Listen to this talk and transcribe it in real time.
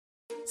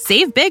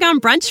Save big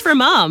on brunch for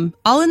mom,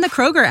 all in the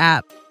Kroger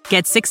app.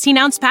 Get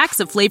 16-ounce packs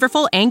of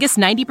flavorful Angus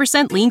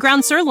 90% lean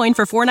ground sirloin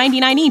for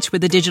 $4.99 each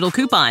with a digital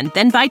coupon.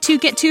 Then buy 2,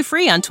 get 2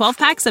 free on 12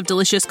 packs of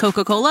delicious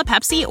Coca-Cola,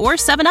 Pepsi, or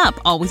 7-Up,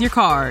 all with your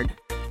card.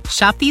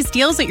 Shop these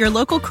deals at your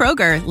local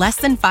Kroger, less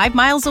than 5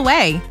 miles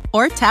away.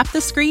 Or tap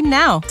the screen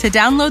now to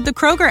download the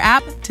Kroger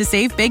app to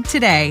save big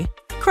today.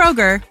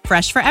 Kroger,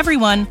 fresh for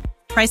everyone.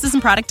 Prices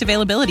and product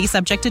availability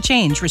subject to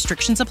change.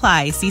 Restrictions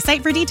apply. See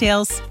site for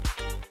details.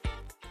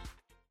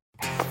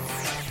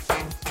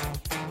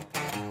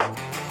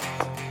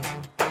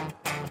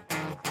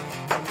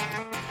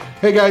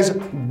 Hey guys,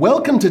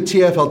 welcome to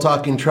TFL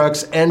Talking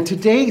Trucks, and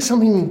today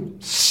something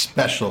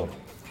special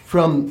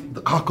from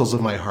the cockles of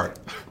my heart,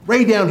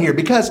 way down here,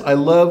 because I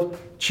love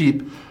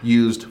cheap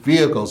used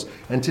vehicles.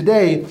 And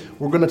today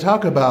we're going to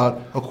talk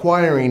about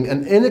acquiring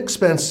an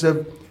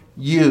inexpensive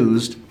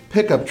used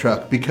pickup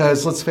truck,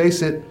 because let's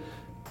face it,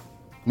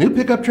 new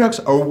pickup trucks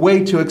are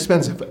way too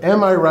expensive.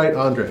 Am I right,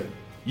 Andre?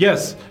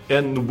 Yes,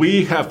 and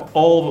we have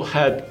all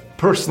had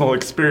personal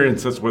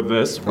experiences with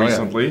this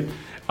recently. Yeah.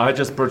 I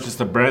just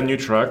purchased a brand new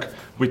truck.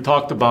 We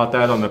talked about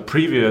that on the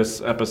previous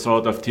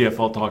episode of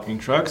TFL Talking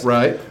Trucks.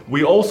 Right.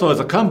 We also,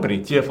 as a company,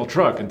 TFL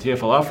Truck and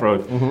TFL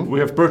Off-Road, we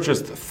have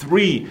purchased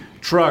 3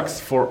 trucks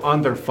for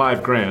under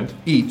 $5,000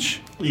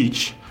 each.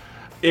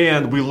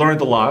 And we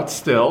learned a lot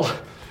still.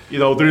 You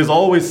know, there is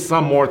always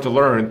some more to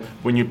learn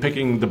when you're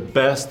picking the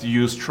best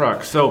used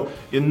truck. So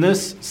in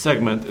this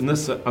segment, on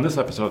this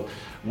episode,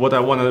 what I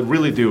want to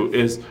really do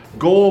is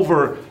go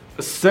over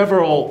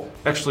several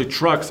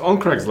trucks on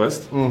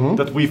Craigslist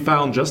that we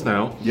found just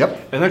now.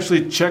 Yep. And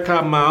actually check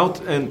them out.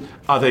 And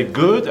are they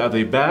good? Are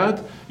they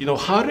bad? You know,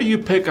 how do you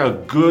pick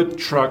a good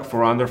truck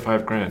for under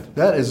 $5,000?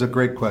 That is a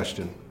great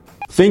question.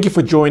 Thank you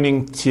for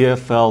joining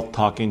TFL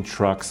Talking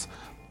Trucks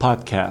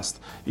podcast.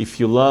 If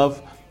you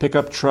love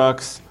pickup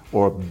trucks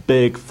or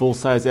big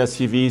full-size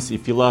SUVs,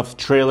 if you love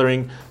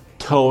trailering,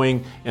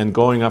 towing, and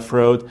going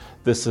off-road,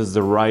 this is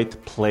the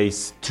right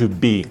place to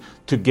be.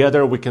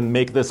 Together, we can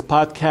make this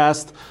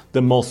podcast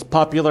the most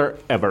popular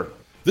ever.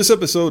 This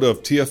episode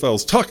of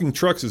TFL's Talking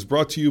Trucks is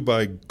brought to you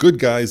by Good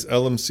Guys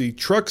LMC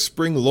Truck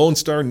Spring Lone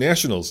Star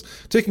Nationals,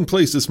 taking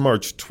place this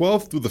March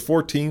 12th through the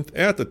 14th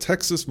at the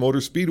Texas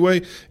Motor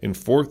Speedway in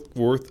Fort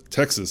Worth,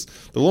 Texas.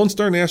 The Lone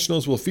Star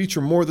Nationals will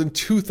feature more than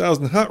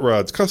 2,000 hot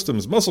rods,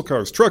 customs, muscle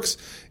cars, trucks,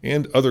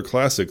 and other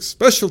classics.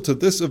 Special to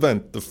this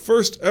event, the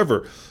first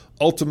ever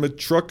Ultimate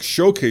Truck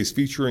Showcase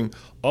featuring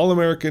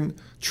All-American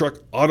Truck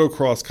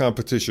Autocross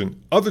competition,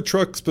 other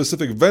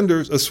truck-specific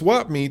vendors, a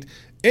swap meet,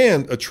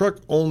 and a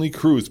truck-only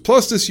cruise.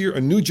 Plus, this year,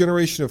 a new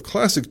generation of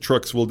classic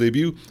trucks will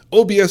debut,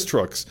 OBS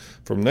trucks,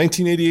 from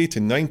 1988 to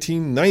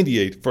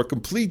 1998. For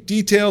complete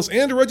details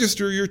and to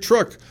register your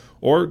truck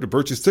or to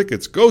purchase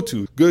tickets, go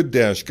to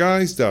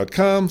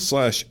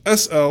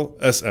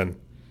good-guys.com/SLSN.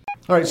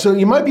 All right, so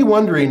you might be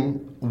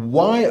wondering,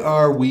 why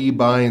are we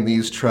buying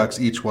these trucks,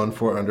 each one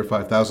for under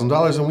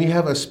 $5,000? And we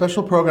have a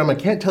special program, I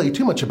can't tell you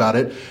too much about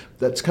it,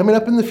 that's coming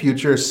up in the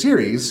future, a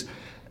series,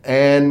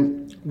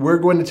 and we're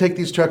going to take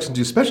these trucks and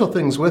do special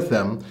things with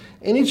them,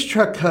 and each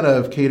truck kind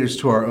of caters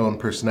to our own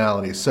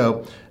personality.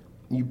 So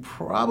you've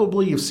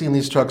seen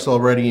these trucks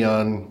already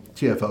on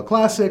TFL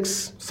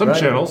Classics. Some right?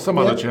 channels, some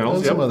other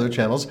channels. Some other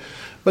channels.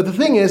 But the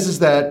thing is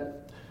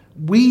that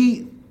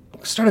we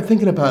started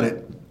thinking about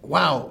it.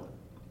 Wow.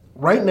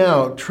 Right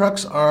now,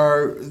 trucks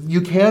you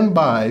can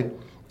buy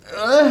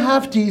a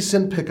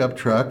half-decent pickup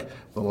truck,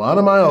 with a lot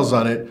of miles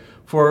on it,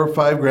 for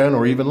 $5,000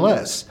 or even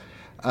less.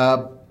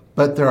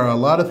 But there are a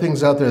lot of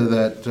things out there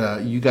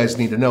that you guys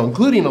need to know,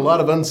 including a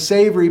lot of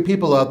unsavory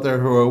people out there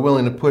who are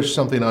willing to push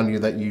something on you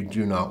that you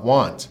do not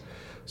want.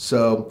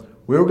 So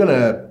we're going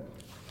to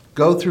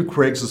go through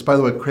Craigslist. By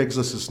the way,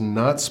 Craigslist is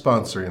not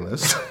sponsoring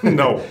this.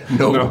 No.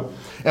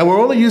 And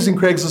we're only using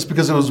Craigslist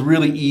because it was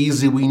really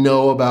easy. We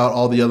know about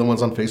all the other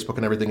ones on Facebook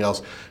and everything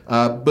else.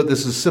 But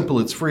this is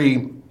simple, it's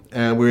free,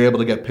 and we were able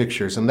to get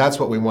pictures. And that's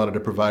what we wanted to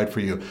provide for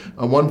you.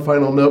 One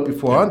final note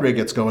before Andre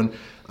gets going.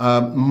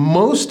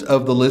 Most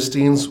of the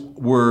listings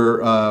were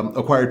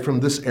acquired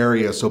from this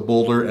area, so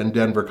Boulder and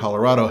Denver,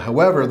 Colorado.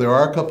 However, there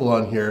are a couple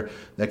on here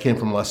that came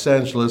from Los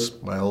Angeles,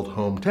 my old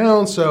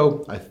hometown.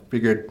 So I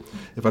figured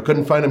if I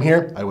couldn't find them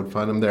here, I would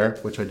find them there,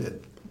 which I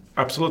did.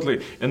 Absolutely.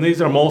 And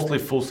these are mostly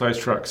full-size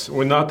trucks.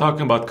 We're not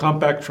talking about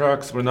compact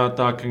trucks. We're not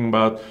talking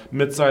about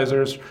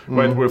mid-sizers,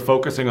 right? We're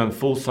focusing on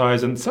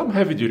full-size and some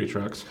heavy-duty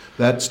trucks.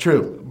 That's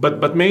true.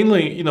 But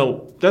mainly, you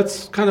know,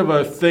 that's kind of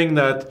a thing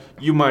that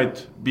you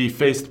might be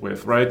faced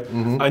with, right?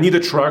 I need a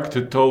truck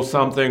to tow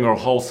something or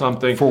haul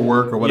something. For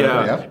work or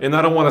whatever, yeah. And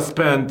I don't want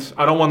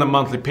a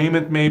monthly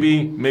payment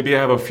maybe. Maybe I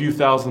have a few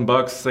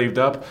 $1,000 saved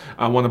up.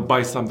 I want to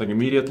buy something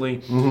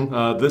immediately.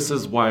 This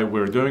is why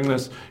we're doing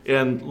this.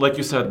 And like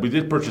you said, we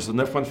did purchase an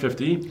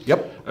F-150.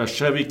 Yep. A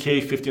Chevy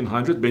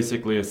K1500,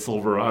 basically a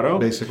Silverado.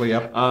 Basically,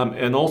 yep.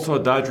 And also a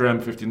Dodge Ram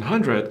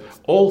 1500,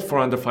 all for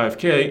under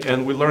 $5,000.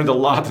 And we learned a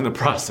lot in the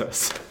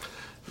process.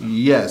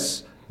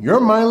 Yes. Your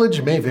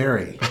mileage may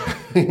vary.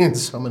 in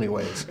so many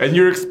ways. And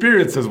your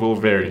experiences will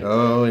vary.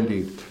 Oh,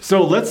 indeed.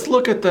 So let's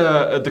look at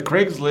the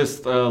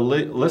Craigslist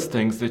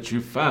listings that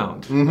you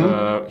found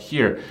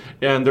here.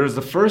 And there's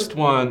the first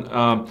one.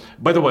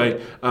 By the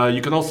way,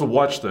 you can also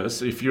watch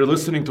this. If you're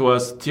listening to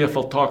us,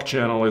 TFL Talk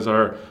channel is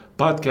our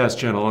podcast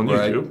channel on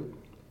YouTube.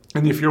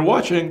 And if you're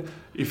watching,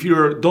 if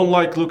you don't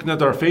like looking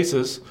at our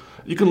faces,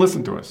 you can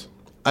listen to us.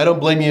 I don't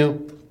blame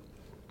you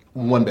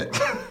one bit.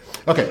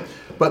 Okay,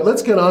 but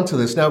let's get on to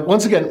this. Now,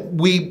 once again,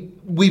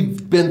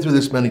 we've been through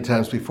this many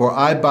times before.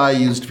 I buy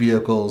used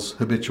vehicles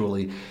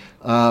habitually.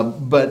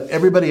 But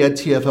everybody at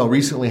TFL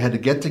recently had to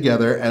get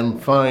together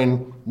and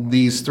find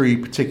these 3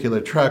 particular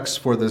trucks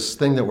for this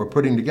thing that we're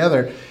putting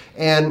together.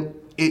 And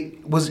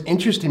it was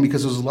interesting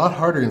because it was a lot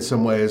harder in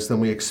some ways than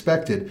we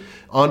expected.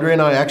 Andre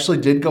and I actually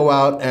did go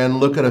out and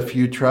look at a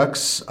few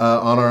trucks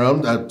on our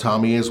own,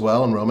 Tommy as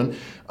well, and Roman.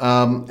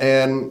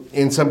 And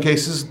in some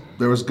cases,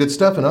 there was good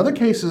stuff. In other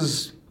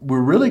cases,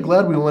 we're really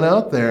glad we went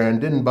out there and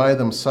didn't buy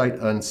them sight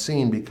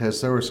unseen because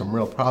there were some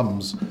real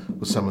problems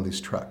with some of these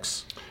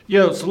trucks.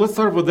 Yeah, so let's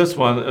start with this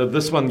one.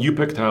 This one you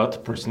picked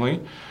out personally.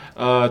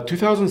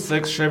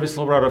 2006 Chevy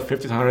Silverado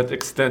 1500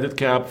 extended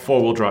cab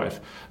 4-wheel drive.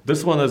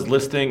 This one is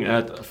listing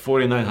at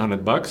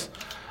 $4,900,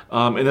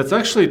 and it's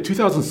actually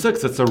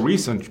 2006. It's a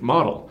recent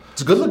model.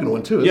 It's a good looking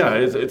one too.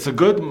 Isn't it? It's a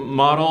good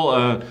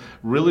model.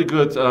 Really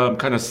good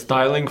kind of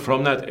styling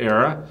from that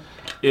era,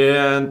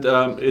 and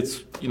it's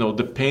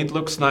the paint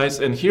looks nice.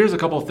 And here's a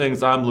couple of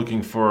things I'm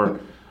looking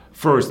for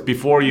first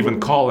before even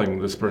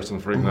calling this person,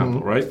 for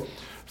example. Right?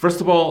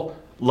 First of all,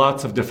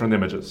 lots of different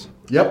images.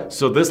 Yep.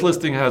 So this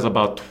listing has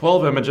about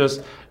 12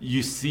 images.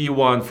 You see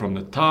one from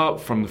the top,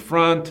 from the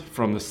front,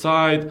 from the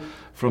side,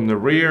 from the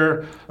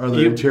rear. Are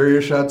there interior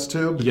shots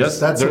too? Because yes.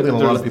 That's something a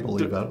lot of people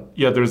leave out.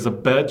 Yeah, there's a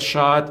bed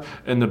shot,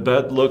 and the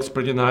bed looks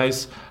pretty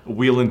nice.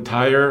 Wheel and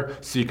tire,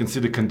 so you can see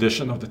the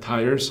condition of the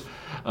tires.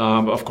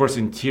 Of course,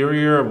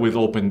 interior with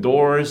open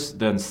doors,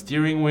 then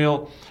steering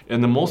wheel.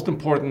 And the most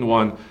important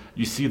one,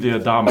 you see the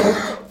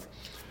odometer.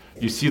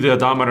 You see the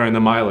odometer and the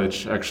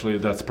mileage, actually,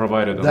 that's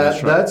provided on this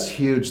truck. That's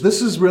huge.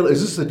 This is real. Is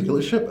this a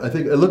dealership? I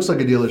think it looks like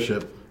a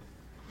dealership.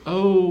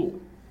 Oh,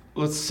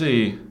 let's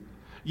see.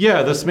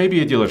 Yeah, this may be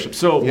a dealership.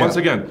 So once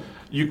again,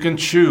 you can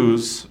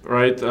choose,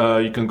 right?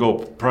 You can go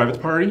private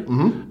party.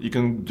 You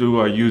can do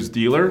a used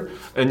dealer,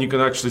 and you can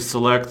actually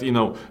select,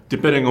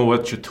 depending on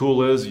what your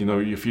tool is.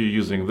 If you're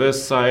using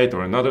this site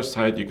or another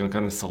site, you can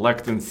kind of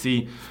select and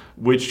see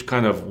which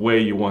kind of way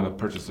you want to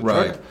purchase the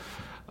truck.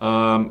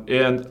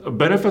 And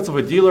benefits of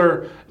a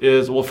dealer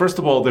is, well, first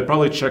of all, they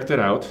probably checked it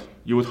out.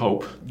 You would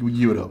hope.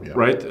 You would hope, yeah.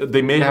 Right?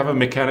 They may have a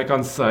mechanic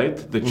on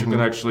site that you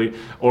can actually,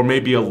 or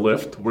maybe a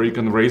lift where you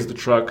can raise the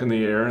truck in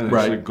the air and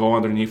actually go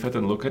underneath it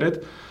and look at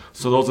it.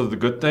 So those are the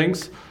good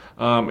things.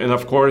 And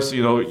of course,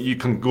 you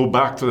can go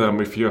back to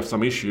them if you have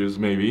some issues,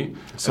 maybe.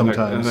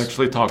 Sometimes. And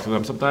actually talk to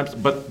them sometimes.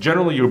 But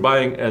generally, you're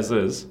buying as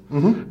is,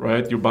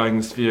 right? You're buying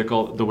this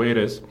vehicle the way it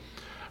is.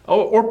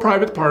 Or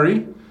private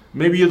party.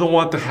 Maybe you don't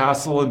want the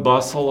hassle and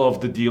bustle of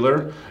the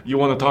dealer. You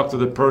want to talk to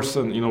the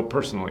person,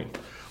 personally.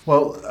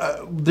 Well,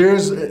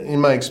 there's,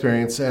 in my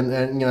experience,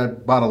 and I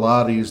bought a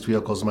lot of used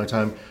vehicles in my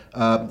time.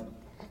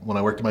 When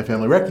I worked at my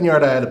family wrecking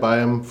yard, I had to buy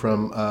them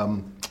from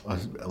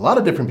a lot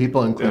of different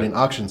people, including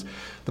auctions.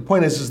 The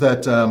point is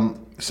that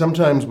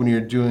sometimes when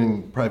you're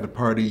doing private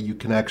party, you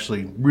can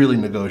actually really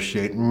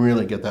negotiate and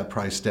really get that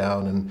price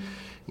down. And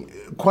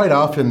quite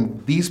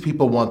often, these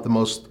people want the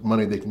most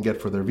money they can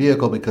get for their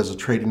vehicle because the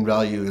trade-in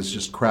value is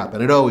just crap,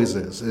 and it always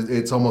is.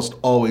 It's almost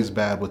always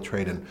bad with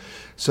trade-in.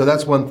 So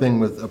that's one thing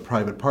with a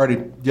private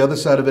party. The other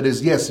side of it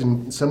is, yes,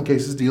 in some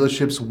cases,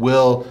 dealerships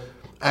will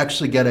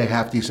actually get a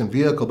half-decent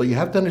vehicle, but you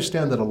have to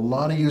understand that a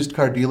lot of used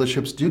car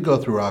dealerships do go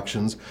through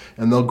auctions,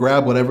 and they'll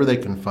grab whatever they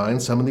can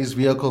find. Some of these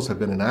vehicles have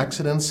been in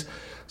accidents.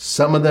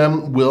 Some of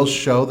them will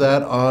show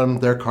that on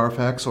their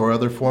Carfax or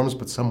other forms,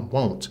 but some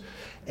won't.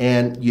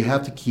 And you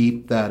have to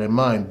keep that in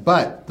mind.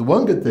 But the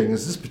one good thing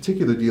is this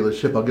particular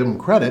dealership, I'll give them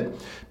credit,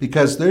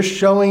 because they're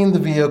showing the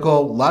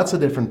vehicle, lots of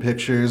different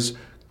pictures,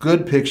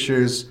 good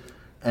pictures,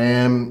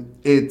 and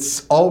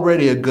it's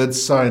already a good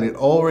sign. It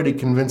already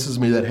convinces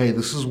me that, hey,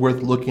 this is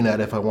worth looking at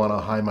if I want a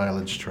high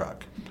mileage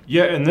truck.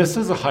 Yeah, and this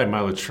is a high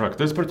mileage truck.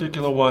 This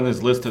particular one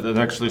is listed and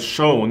actually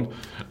shown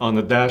on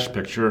the dash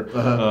picture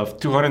of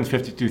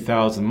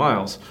 252,000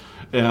 miles.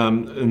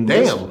 And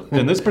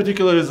this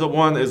particular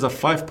one is a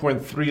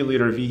 5.3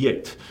 liter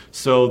V8.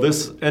 So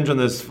this engine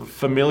is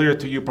familiar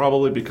to you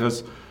probably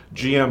because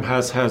GM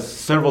has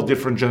several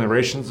different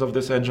generations of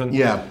this engine.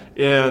 Yeah.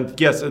 And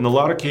yes, in a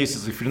lot of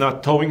cases, if you're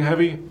not towing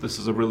heavy, this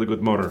is a really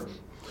good motor.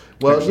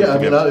 Well, yeah, I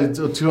mean, it's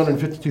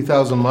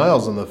 252,000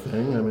 miles on the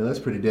thing. I mean, that's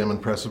pretty damn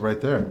impressive right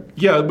there.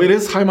 Yeah, but it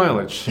is high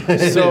mileage.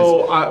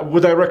 So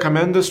would I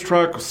recommend this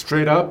truck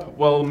straight up?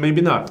 Well,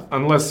 maybe not,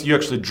 unless you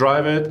actually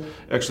drive it,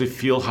 actually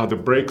feel how the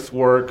brakes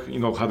work,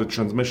 how the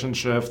transmission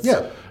shifts,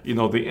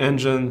 the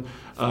engine,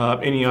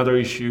 any other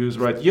issues,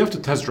 right? You have to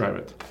test drive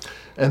it.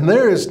 And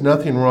there is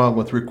nothing wrong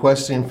with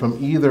requesting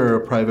from either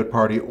a private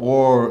party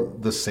or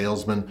the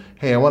salesman,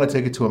 hey, I want to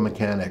take it to a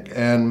mechanic.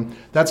 And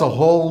that's a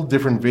whole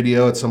different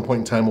video. At some point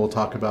in time, we'll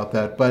talk about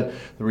that. But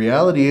the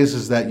reality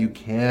is that you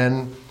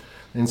can,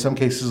 in some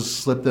cases,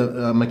 slip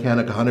the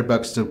mechanic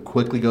 $100 to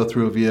quickly go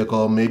through a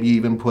vehicle, maybe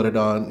even put it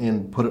on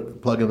and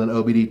plug in an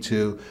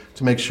OBD2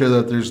 to make sure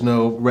that there's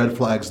no red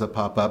flags that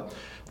pop up.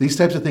 These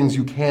types of things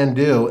you can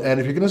do. And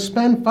if you're going to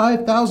spend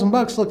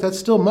 $5,000, look, that's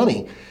still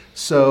money.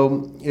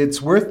 So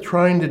it's worth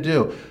trying to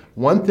do.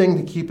 One thing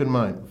to keep in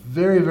mind,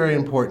 very, very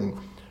important.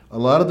 A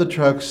lot of the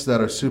trucks that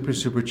are super,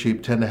 super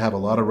cheap tend to have a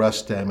lot of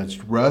rust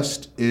damage.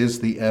 Rust is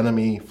the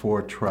enemy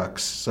for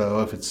trucks.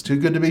 So if it's too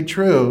good to be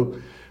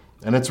true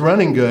and it's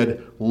running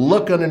good,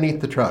 look underneath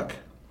the truck.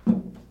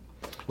 Right?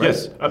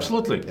 Yes,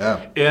 absolutely.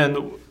 Yeah.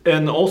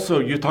 And also,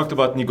 you talked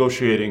about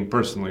negotiating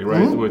personally,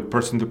 right? Mm-hmm. With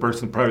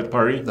person-to-person private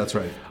party. That's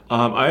right.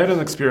 I had an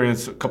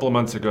experience a couple of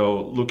months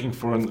ago looking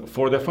for an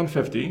Ford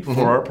F-150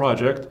 for our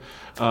project,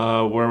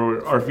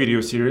 our video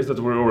series that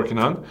we're working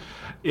on.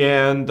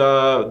 And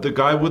the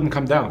guy wouldn't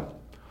come down.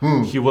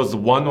 He was a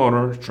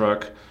one-owner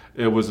truck.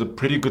 It was a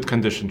pretty good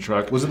condition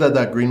truck. Was it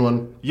that green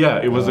one?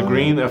 Yeah, it was a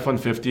green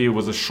F-150. It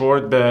was a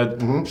short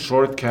bed,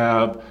 short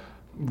cab,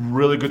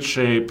 really good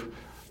shape.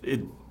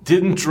 It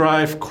didn't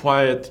drive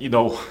quite,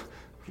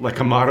 like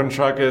a modern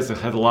truck is. It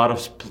had a lot of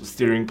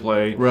steering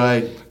play.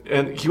 Right.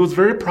 And he was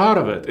very proud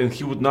of it, and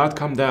he would not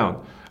come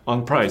down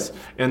on price.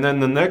 And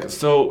then and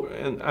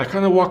I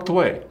kind of walked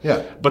away.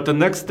 Yeah. But the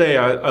next day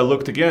I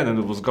looked again and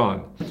it was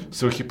gone.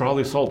 So he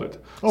probably sold it.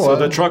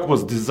 The truck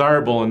was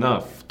desirable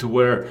enough to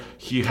where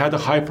he had a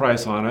high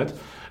price on it,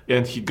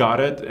 and he got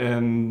it,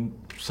 and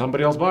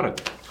somebody else bought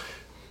it.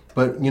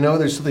 But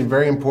there's something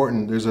very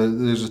important.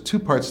 There's two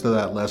parts to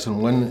that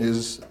lesson. One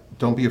is,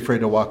 don't be afraid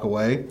to walk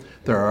away.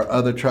 There are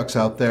other trucks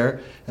out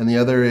there. And the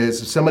other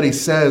is, if somebody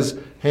says,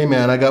 hey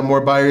man, I got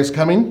more buyers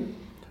coming,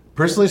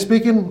 personally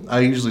speaking, I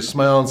usually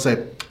smile and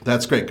say,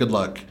 that's great, good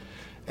luck.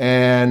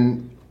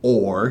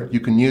 Or you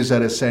can use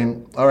that as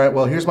saying, all right,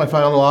 well, here's my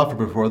final offer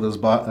before those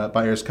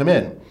buyers come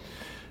in.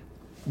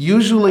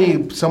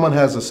 Usually someone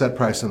has a set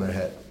price in their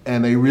head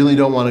and they really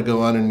don't want to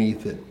go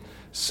underneath it.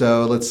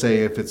 So let's say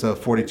if it's a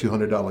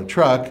 $4,200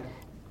 truck,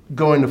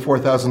 going to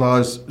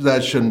 $4,000,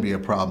 that shouldn't be a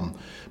problem.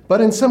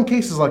 But in some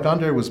cases, like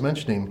Andre was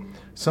mentioning,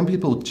 some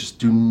people just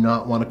do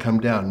not want to come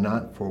down,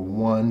 not for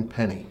one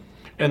penny.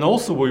 And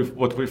also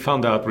what we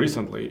found out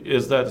recently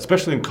is that,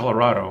 especially in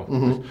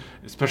Colorado,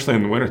 especially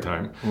in the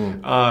wintertime,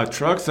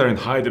 trucks are in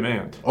high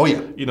demand. Oh, yeah.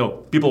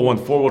 People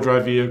want four-wheel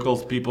drive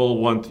vehicles. People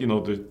want,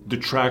 the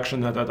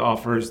traction that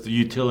offers, the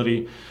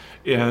utility,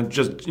 and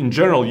just in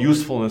general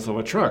usefulness of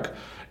a truck.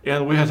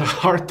 And we had a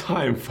hard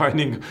time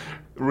finding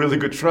really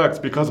good trucks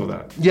because of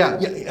that. Yeah.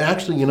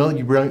 Actually,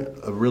 you bring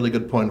a really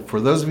good point.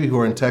 For those of you who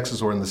are in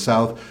Texas or in the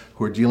South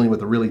who are dealing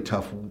with a really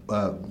tough,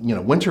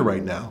 winter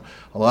right now,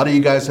 a lot of you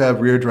guys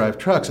have rear drive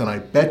trucks, and I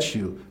bet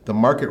you the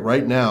market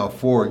right now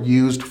for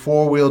used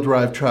four-wheel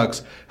drive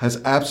trucks has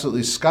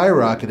absolutely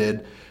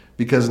skyrocketed,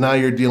 because now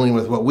you're dealing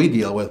with what we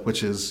deal with,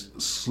 which is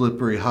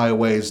slippery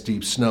highways,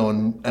 deep snow,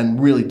 and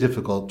really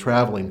difficult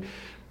traveling.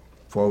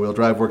 Four-wheel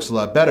drive works a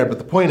lot better, but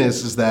the point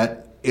is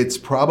that it's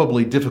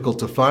probably difficult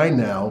to find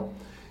now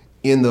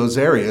in those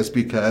areas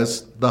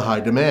because the high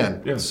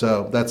demand. Yeah.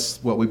 So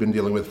that's what we've been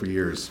dealing with for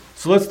years.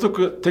 So let's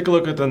take a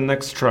look at the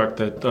next truck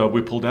that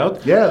we pulled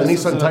out. Yeah, the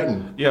Nissan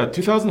Titan. Yeah,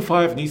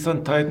 2005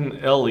 Nissan Titan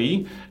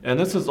LE, and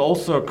this is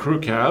also a crew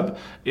cab,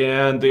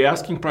 and the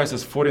asking price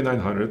is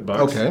 $4,900.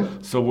 Okay.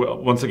 So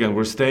once again,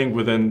 we're staying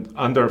within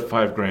under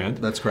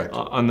 $5,000. That's correct.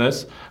 On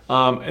this,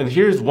 and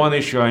here's one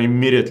issue I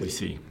immediately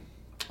see.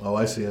 Oh,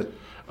 I see it.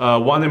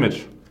 One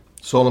image.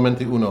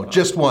 Solamente uno,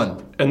 just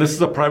one. And this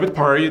is a private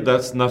party,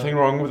 that's nothing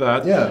wrong with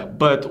that. Yeah.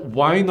 But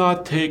why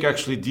not take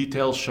actually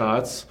detailed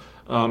shots?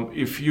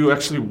 If you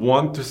actually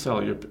want to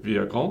sell your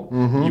vehicle,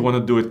 you want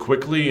to do it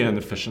quickly and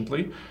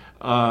efficiently,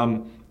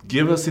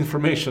 give us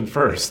information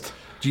first.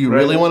 Do you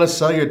really want to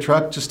sell your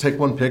truck? Just take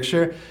one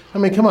picture? I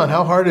mean, come on,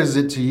 how hard is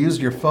it to use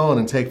your phone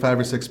and take 5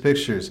 or 6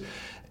 pictures?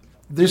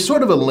 There's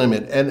sort of a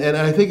limit, and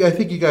I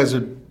think you guys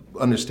would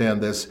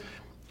understand this.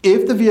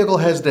 If the vehicle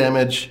has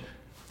damage,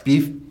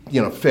 be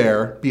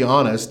fair, be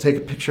honest, take a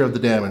picture of the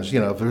damage.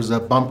 If there's a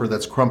bumper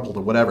that's crumpled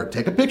or whatever,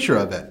 take a picture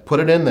of it, put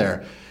it in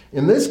there.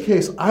 In this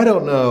case, I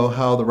don't know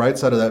how the right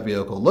side of that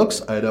vehicle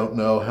looks. I don't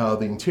know how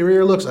the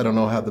interior looks. I don't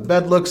know how the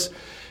bed looks.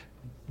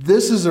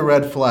 This is a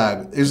red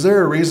flag. Is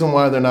there a reason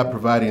why they're not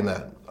providing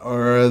that?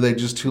 Or are they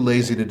just too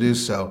lazy to do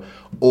so?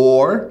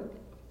 Or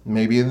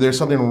maybe there's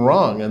something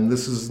wrong and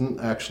this isn't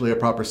actually a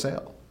proper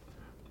sale.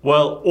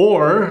 Well,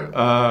 or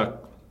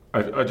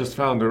I just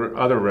found there are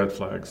other red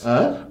flags.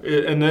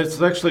 And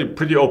it's actually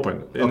pretty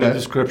open. In the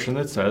description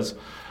it says,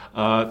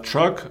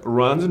 truck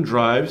runs and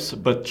drives,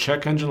 but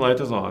check engine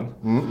light is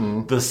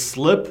on. The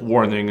slip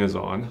warning is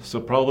on, so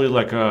probably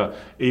like a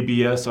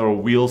ABS or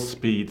wheel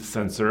speed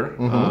sensor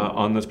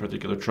on this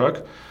particular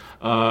truck.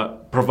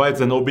 Provides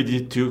an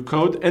OBD2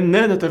 code, and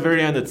then at the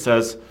very end it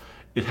says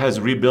it has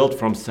rebuilt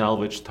from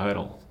salvage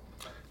title.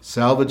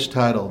 Salvage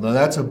title. Now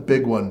that's a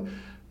big one.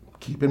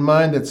 Keep in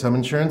mind that some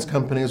insurance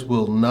companies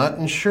will not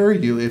insure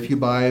you if you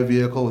buy a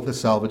vehicle with a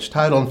salvage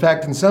title. In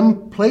fact, in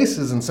some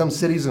places, in some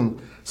cities, and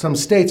some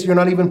states, you're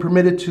not even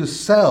permitted to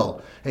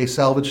sell a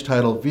salvage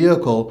title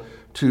vehicle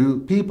to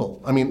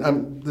people. I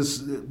mean,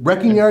 this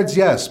wrecking yards,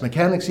 yes,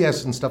 mechanics,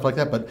 yes, and stuff like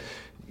that, but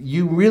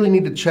you really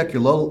need to check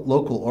your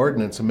local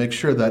ordinance and make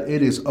sure that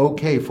it is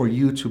okay for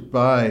you to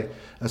buy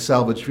a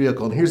salvage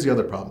vehicle. And here's the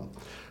other problem.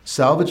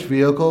 Salvage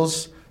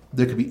vehicles,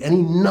 there could be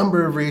any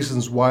number of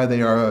reasons why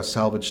they are a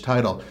salvage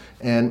title,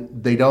 and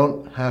they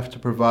don't have to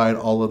provide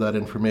all of that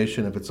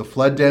information. If it's a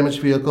flood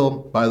damaged vehicle,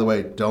 by the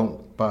way,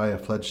 don't buy a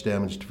flood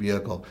damaged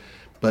vehicle.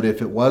 But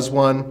if it was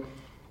one,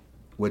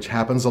 which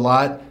happens a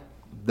lot,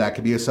 that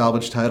could be a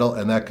salvage title,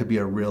 and that could be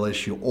a real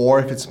issue. Or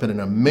if it's been in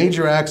a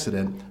major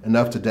accident,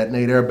 enough to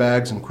detonate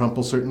airbags and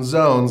crumple certain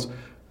zones,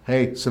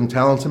 hey, some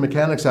talented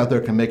mechanics out there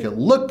can make it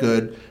look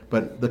good,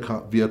 but the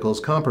vehicle is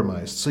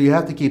compromised. So you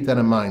have to keep that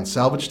in mind.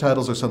 Salvage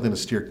titles are something to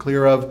steer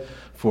clear of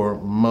for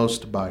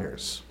most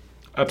buyers.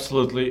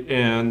 Absolutely,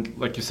 and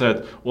like you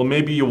said, well,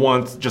 maybe you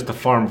want just a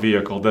farm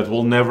vehicle that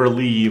will never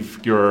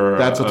leave your...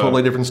 That's a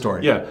totally different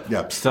story.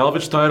 Yeah.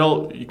 Salvage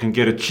title, you can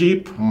get it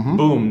cheap,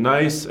 boom,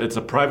 nice. It's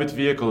a private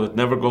vehicle that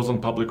never goes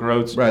on public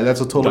roads. Right,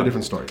 that's a totally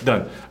different story.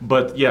 Done.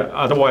 But yeah,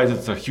 otherwise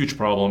it's a huge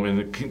problem, and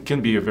it can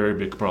be a very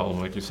big problem,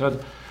 like you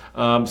said.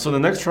 So the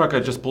next truck I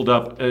just pulled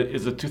up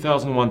is a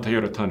 2001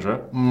 Toyota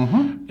Tundra.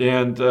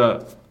 And,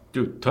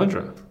 dude,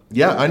 Tundra.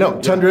 Yeah, I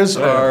know. Tundras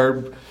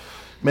are...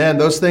 Man,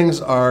 those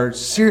things are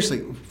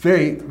seriously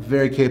very,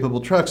 very capable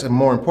trucks, and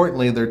more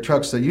importantly, they're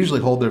trucks that usually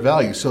hold their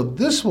value. So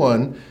this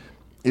one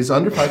is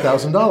under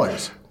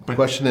 $5,000. The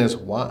question is,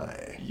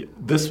 why?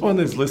 This one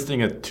is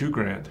listing at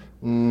 $2,000.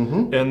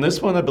 And this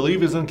one, I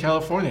believe, is in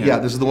California. Yeah,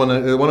 this is the one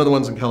of the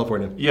ones in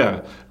California.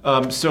 Yeah.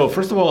 So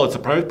first of all, it's a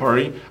private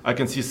party. I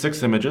can see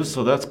 6 images,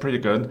 so that's pretty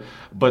good.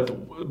 But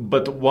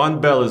one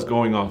bell is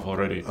going off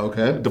already.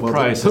 Okay. The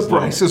price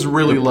is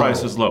really low. The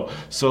price is low.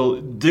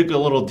 So dig a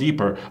little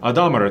deeper.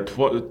 Odometer,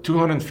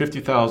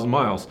 250,000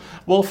 miles.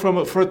 Well, for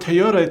a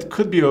Toyota, it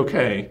could be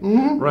okay,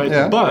 right?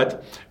 Yeah.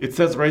 But it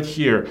says right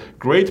here,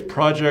 great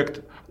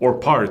project or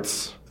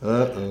parts.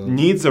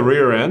 Needs a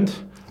rear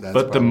end.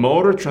 But the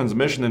motor,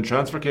 transmission, and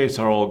transfer case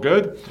are all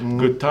good.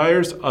 Good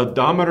tires.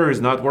 Odometer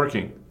is not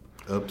working.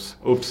 Oops.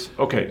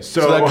 Okay,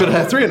 so that could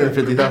have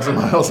 350,000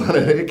 miles on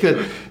it. It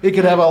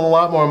could have a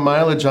lot more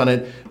mileage on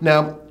it.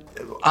 Now,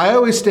 I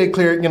always stay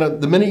clear.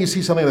 The minute you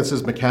see something that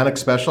says mechanic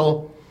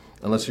special,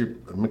 unless you're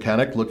a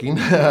mechanic looking,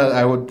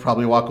 I would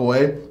probably walk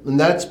away. And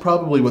that's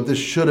probably what this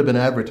should have been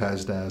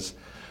advertised as,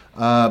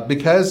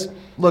 because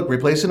look,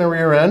 replacing a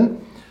rear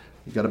end.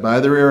 You got to buy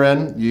the rear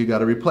end. You got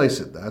to replace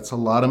it. That's a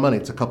lot of money.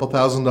 It's a couple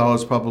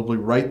 $1,000s probably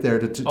right there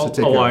to take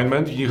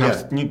alignment. You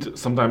need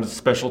sometimes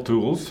special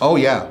tools. Oh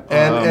yeah,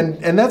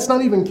 and that's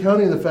not even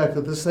counting the fact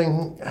that this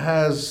thing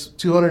has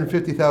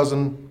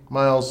 250,000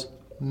 miles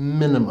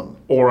minimum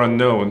or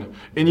unknown.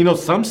 And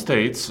some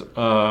states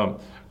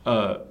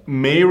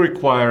may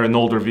require an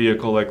older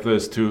vehicle like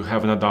this to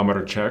have an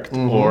odometer checked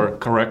or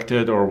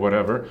corrected or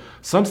whatever.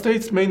 Some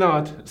states may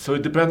not. So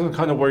it depends on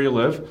kind of where you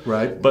live.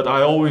 Right. But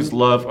I always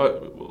love.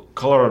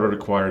 Colorado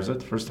requires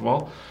it, first of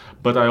all,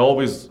 but I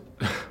always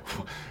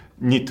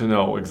need to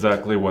know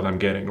exactly what I'm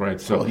getting, right?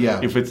 So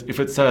if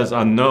it says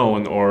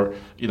unknown or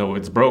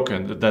it's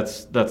broken,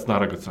 that's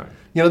not a good sign.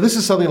 This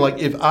is something like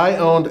if I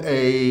owned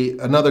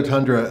another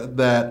Tundra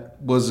that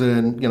was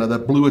in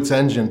that blew its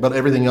engine, but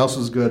everything else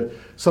was good.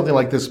 Something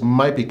like this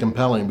might be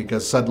compelling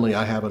because suddenly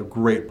I have a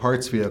great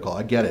parts vehicle.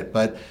 I get it,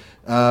 but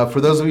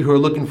for those of you who are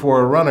looking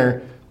for a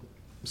runner,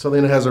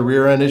 something that has a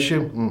rear end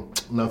issue,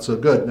 not so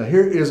good. Now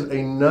here is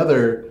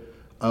another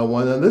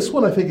one, and this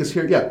one I think is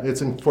here. Yeah,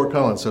 it's in Fort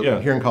Collins, so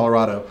here in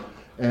Colorado,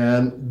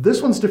 and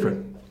this one's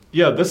different.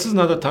 Yeah, this is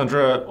another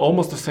Tundra,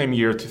 almost the same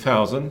year,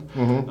 2000,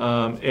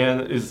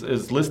 and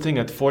is listing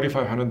at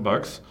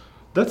 $4,500.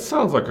 That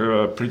sounds like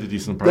a pretty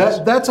decent price.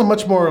 That's a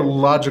much more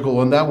logical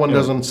one. That one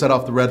doesn't set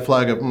off the red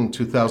flag of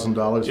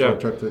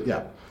 $2,000 for a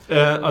truck.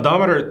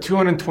 Odometer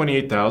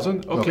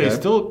 228,000. Okay,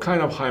 still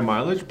kind of high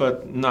mileage,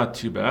 but not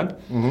too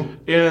bad.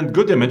 And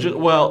good images.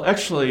 Well,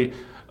 actually,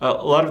 a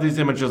lot of these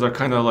images are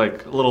kind of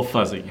like a little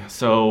fuzzy,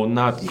 so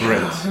not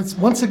great.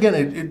 Once again,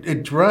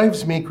 it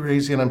drives me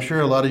crazy, and I'm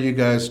sure a lot of you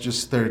guys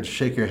just there and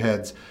shake your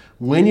heads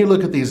when you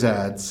look at these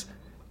ads.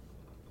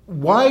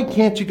 Why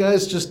can't you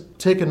guys just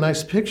take a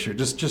nice picture?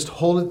 Just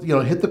hold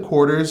it, hit the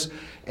quarters,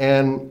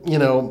 and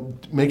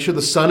make sure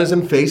the sun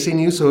isn't facing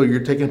you, so you're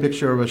taking a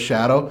picture of a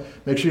shadow.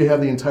 Make sure you have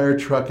the entire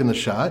truck in the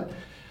shot.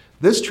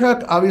 This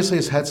truck obviously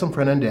has had some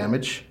front end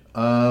damage.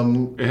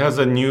 It has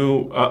a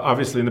new,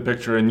 obviously in the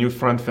picture, a new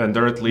front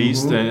fender at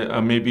least,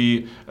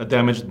 maybe a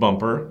damaged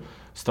bumper,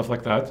 stuff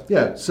like that.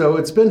 Yeah, so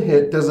it's been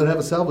hit. Does it have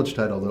a salvage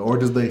title though, or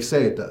does they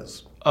say it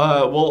does?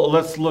 Well,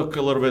 let's look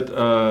a little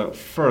bit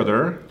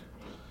further.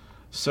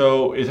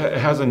 So it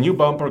has a new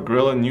bumper,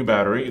 grill, and new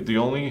battery. The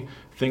only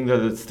thing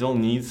that it still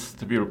needs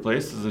to be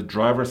replaced is a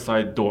driver's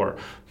side door.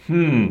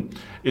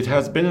 It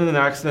has been in an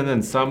accident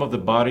and some of the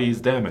body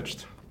is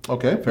damaged.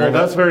 Okay, fair Well,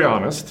 enough. that's very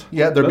honest.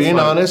 Yeah, they're That's being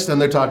fine. honest,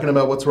 and they're talking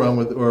about what's wrong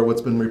with or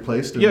what's been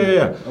replaced.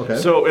 Yeah. Okay.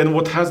 So, and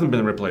what hasn't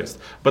been replaced.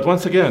 But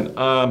once again,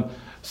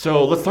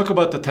 so let's talk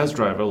about the test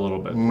drive a little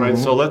bit, right?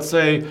 So let's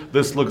say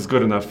this looks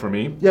good enough for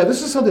me. Yeah,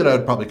 this is something I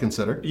would probably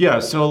consider. Yeah,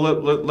 so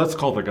let's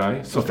call the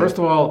guy. So first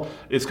of all,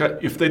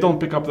 if they don't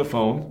pick up the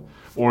phone,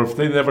 or if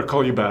they never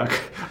call you back,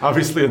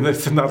 obviously, and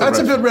it's another. That's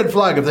a good red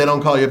flag if they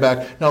don't call you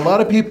back. Now, a lot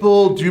of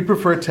people do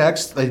prefer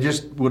text. They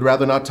just would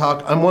rather not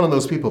talk. I'm one of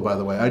those people, by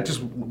the way. I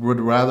just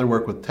would rather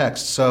work with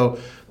text. So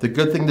the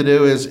good thing to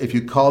do is if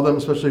you call them,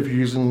 especially if you're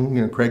using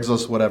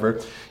Craigslist, whatever,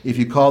 if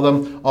you call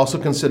them, also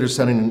consider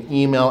sending an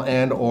email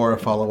and or a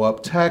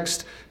follow-up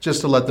text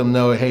just to let them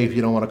know, hey, if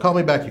you don't want to call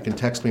me back, you can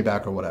text me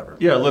back or whatever.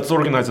 Yeah, let's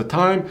organize a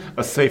time,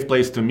 a safe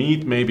place to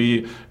meet,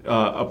 maybe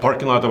a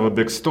parking lot of a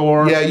big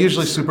store. Yeah,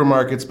 usually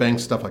supermarkets,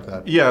 banks, stuff like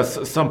that.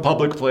 Yes, some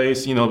public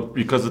place,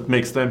 because it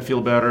makes them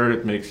feel better,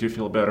 it makes you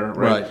feel better,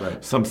 right?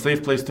 Right. Some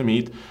safe place to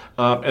meet.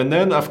 And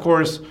then, of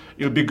course,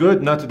 it would be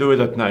good not to do it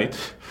at night,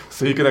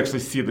 so you can actually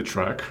see the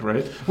truck,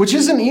 right? Which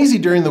isn't easy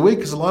during the week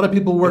because a lot of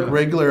people work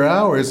regular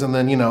hours and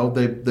then,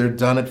 they're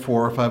done at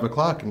 4 or 5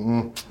 o'clock.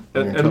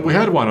 And we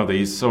had one of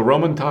these. So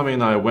Roman, Tommy,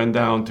 and I went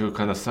down to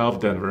kind of South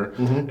Denver,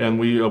 and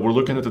we were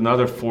looking at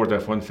another Ford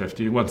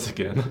F-150 once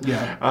again.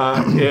 Yeah.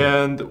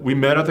 And we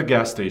met at the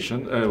gas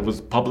station. It was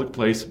a public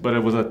place, but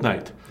it was at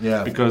night.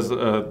 Yeah. Because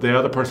the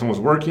other person was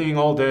working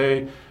all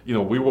day.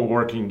 We were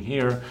working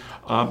here.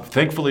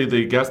 Thankfully,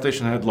 the gas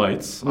station had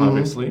lights,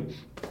 obviously.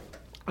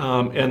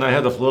 And I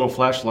had a little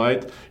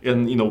flashlight,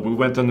 and we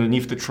went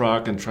underneath the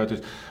truck and tried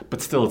to,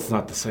 but still, it's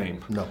not the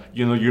same. No.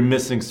 You're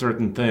missing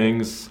certain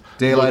things.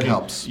 Daylight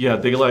helps. Yeah,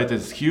 daylight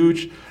is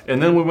huge.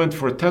 And then we went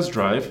for a test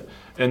drive,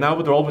 and I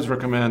would always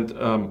recommend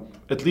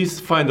at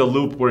least find a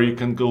loop where you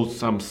can go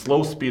some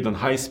slow speed and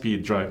high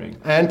speed driving.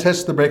 And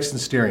test the brakes and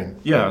steering.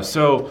 Yeah,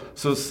 so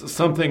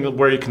something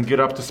where you can get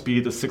up to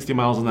speed of 60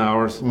 miles an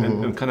hour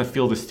and kind of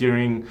feel the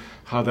steering,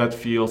 how that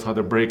feels, how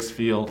the brakes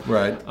feel,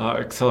 Right.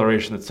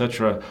 Acceleration,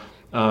 etc.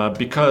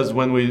 Because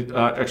when we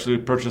actually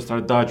purchased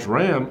our Dodge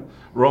Ram,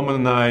 Roman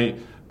and I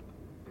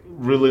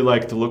really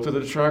liked to look at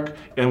the truck,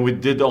 and we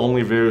did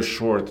only very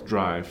short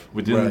drive.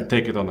 We didn't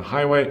take it on the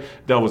highway.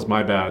 That was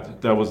my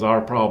bad. That was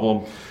our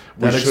problem.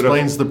 That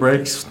explains the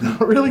brakes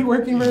not really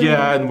working very well.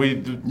 Yeah, and we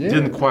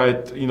didn't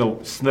quite,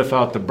 sniff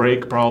out the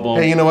brake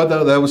problem. Hey, you know what,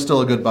 though? That was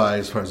still a good buy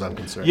as far as I'm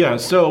concerned. Yeah,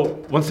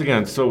 so once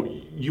again,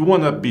 you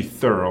want to be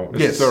thorough,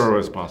 as thorough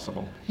as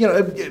possible.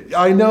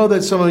 I know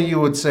that some of you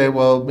would say,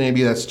 well,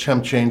 maybe that's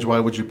chump change. Why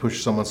would you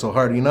push someone so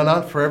hard?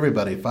 Not for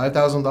everybody.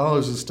 $5,000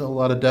 is still a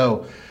lot of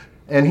dough.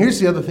 And here's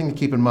the other thing to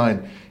keep in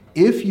mind.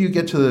 If you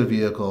get to the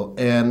vehicle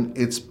and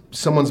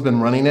someone's been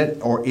running it,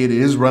 or it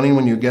is running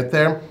when you get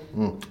there,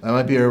 that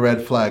might be a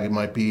red flag. It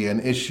might be an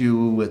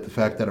issue with the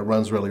fact that it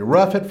runs really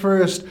rough at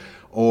first,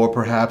 or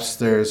perhaps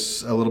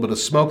there's a little bit of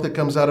smoke that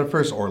comes out at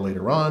first, or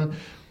later on,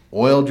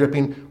 oil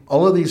dripping.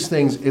 All of these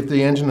things, if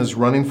the engine is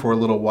running for a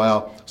little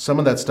while, some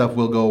of that stuff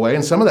will go away,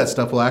 and some of that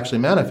stuff will actually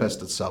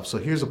manifest itself. So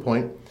here's a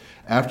point.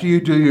 After you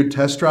do your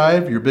test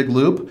drive, your big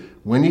loop,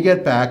 when you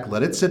get back,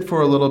 let it sit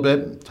for a little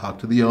bit, talk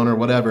to the owner,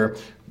 whatever,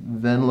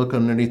 then look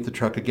underneath the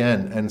truck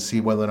again and see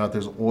whether or not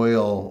there's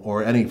oil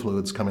or any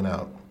fluids coming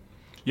out.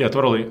 Yeah,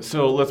 totally.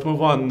 So let's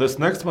move on. This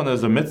next one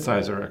is a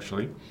midsizer,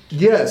 actually.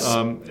 Yes.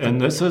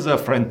 And this is a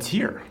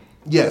Frontier.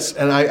 Yes,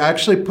 and I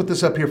actually put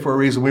this up here for a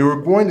reason. We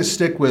were going to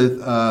stick with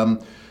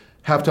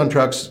half-ton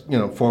trucks,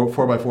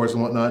 4x4s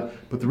and whatnot.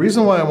 But the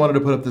reason why I wanted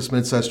to put up this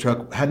midsize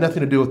truck had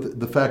nothing to do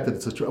with the fact that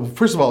it's a truck.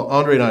 First of all,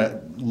 Andre and I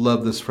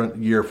love this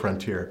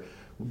Frontier.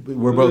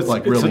 We're both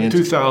really into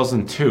it. It's a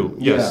 2002.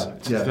 Yes, Yeah,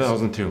 it's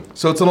 2002.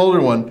 So it's an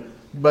older one.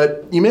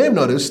 But you may have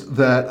noticed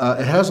that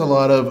it has a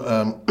lot of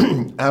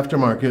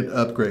aftermarket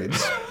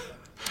upgrades.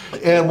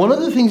 And one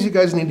of the things you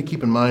guys need to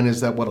keep in mind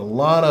is that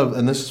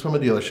and this is from a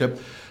dealership,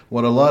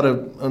 what a lot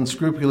of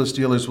unscrupulous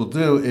dealers will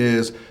do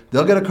is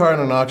they'll get a car in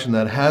an auction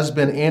that has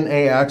been in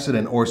a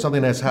accident or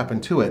something that's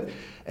happened to it,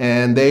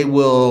 and they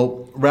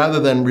will, rather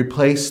than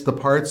replace the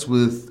parts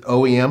with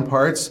OEM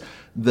parts,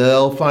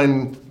 they'll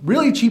find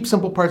really cheap,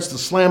 simple parts to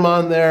slam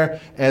on there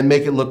and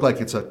make it look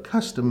like it's a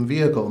custom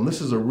vehicle. And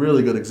this is a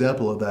really good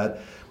example of that.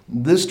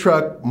 This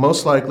truck,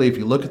 most likely, if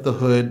you look at the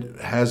hood,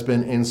 has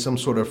been in some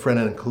sort of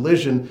front-end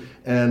collision,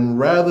 and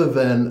rather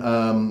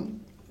than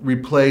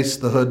replace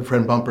the hood,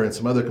 front bumper, and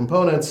some other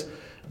components,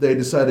 they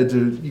decided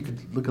you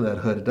could look at that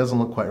hood, it doesn't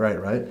look quite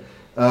right?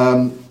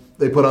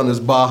 They put on this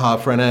Baja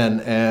front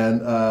end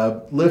and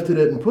lifted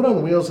it and put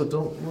on wheels that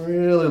don't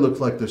really look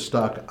like they're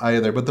stock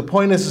either. But the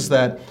point is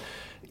that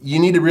you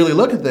need to really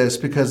look at this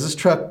because this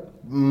truck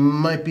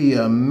might be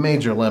a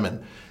major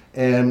lemon.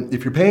 And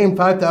if you're paying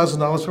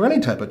 $5,000 for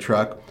any type of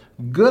truck,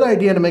 good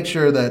idea to make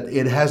sure that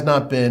it has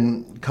not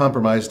been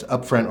compromised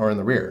up front or in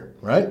the rear,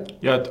 right?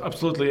 Yeah,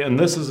 absolutely. And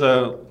this is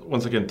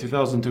once again,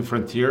 2002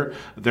 Frontier.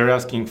 They're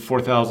asking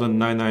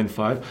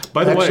 $4,995.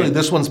 By the way, actually,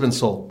 this one's been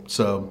sold.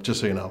 So just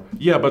so you know.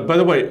 Yeah, but by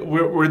the way,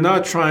 we're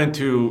not trying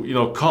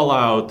to call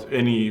out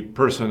any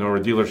person or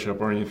a dealership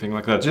or anything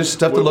like that. Just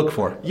stuff to look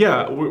for.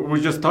 Yeah, we're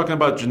just talking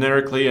about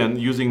generically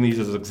and using these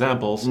as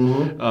examples,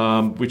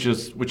 which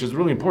is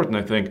really important,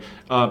 I think.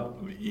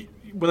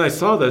 When I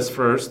saw this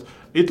first,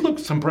 it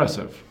looks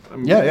impressive.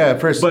 At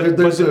first,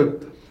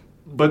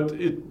 but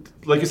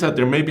like you said,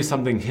 there may be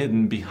something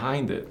hidden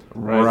behind it,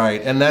 right?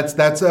 Right, and that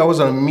was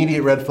an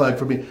immediate red flag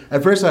for me.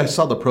 At first, I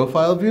saw the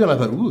profile view, and I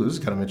thought, ooh, this is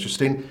kind of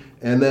interesting.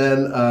 And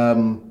then,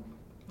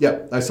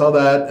 I saw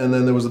that, and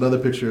then there was another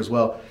picture as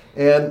well.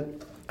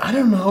 And I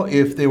don't know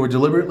if they were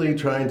deliberately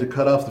trying to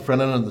cut off the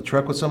front end of the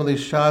truck with some of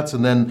these shots,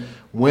 and then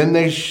when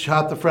they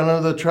shot the front end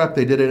of the truck,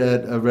 they did it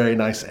at a very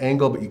nice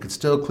angle, but you could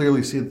still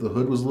clearly see that the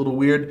hood was a little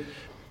weird.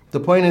 The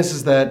point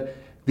is that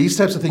these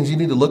types of things you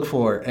need to look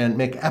for and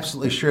make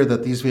absolutely sure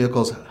that these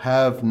vehicles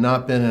have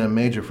not been in a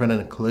major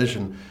front-end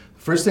collision.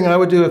 First thing I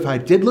would do if I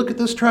did look at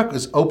this truck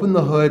is open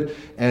the hood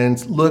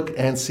and look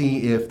and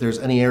see if there's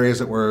any areas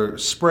that were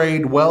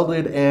sprayed,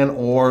 welded, and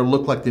or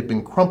look like they've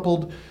been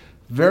crumpled.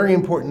 Very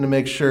important to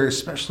make sure,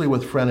 especially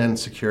with front-end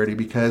security,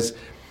 because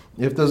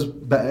if those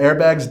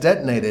airbags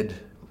detonated,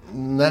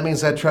 that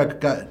means that truck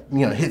got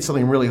hit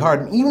something really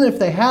hard. And even if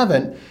they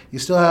haven't, you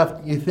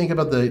think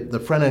about the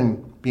front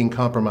end being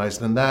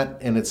compromised, and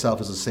that in itself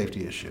is a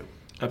safety issue.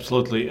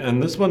 Absolutely.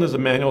 And this one is a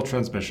manual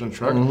transmission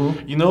truck.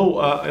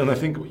 And I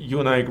think you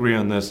and I agree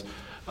on this.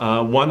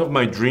 One of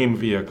my dream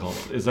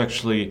vehicles is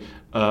actually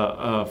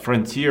a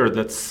Frontier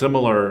that's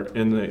similar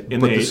in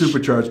the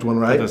supercharged one,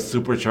 right? The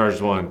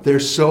supercharged one. They're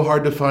so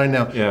hard to find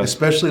now,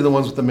 especially the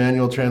ones with the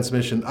manual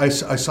transmission. I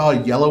saw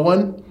a yellow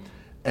one,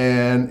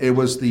 and it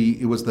was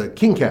the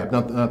King Cab,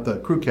 not the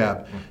Crew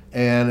Cab,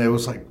 and it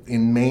was like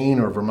in Maine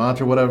or Vermont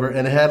or whatever,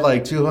 and it had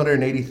like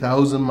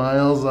 280,000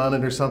 miles on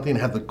it or something. It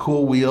had the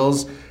cool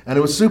wheels, and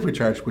it was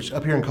supercharged, which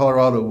up here in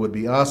Colorado would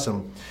be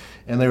awesome.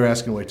 And they were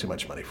asking way too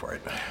much money for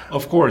it.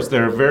 Of course,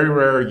 they're very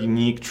rare,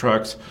 unique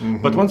trucks.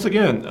 But once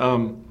again,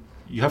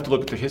 you have to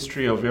look at the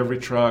history of every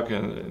truck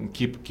and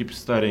keep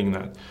studying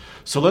that.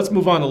 So let's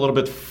move on a little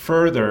bit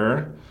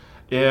further.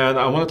 And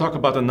I want to talk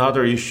about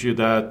another issue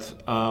that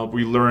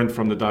we learned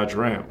from the Dodge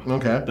Ram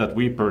that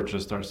we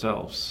purchased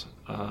ourselves.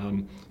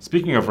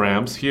 Speaking of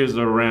Rams, here's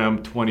a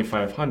Ram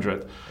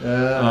 2500.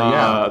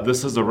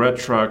 This is a red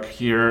truck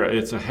here.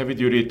 It's a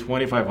heavy-duty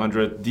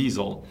 2500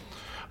 diesel.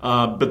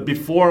 But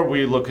before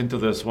we look into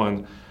this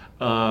one,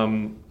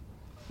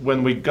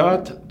 when we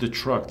got the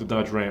truck, the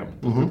Dodge Ram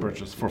that we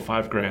purchased for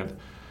 $5,000,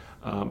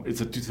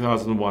 it's a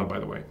 2001, by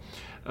the way.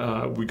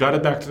 We got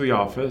it back to the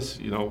office.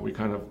 We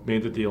kind of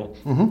made the deal.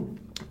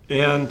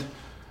 And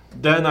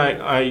then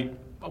I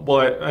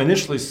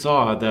initially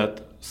saw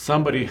that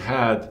somebody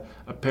had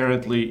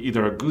apparently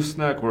either a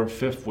gooseneck or a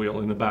fifth wheel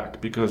in the back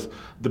because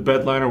the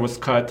bed liner was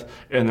cut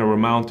and there were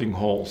mounting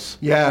holes.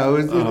 Yeah,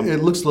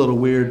 it looks a little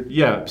weird.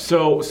 Yeah,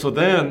 so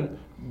then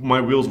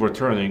my wheels were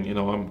turning.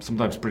 I'm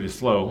sometimes pretty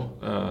slow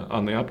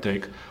on the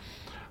uptake.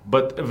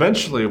 But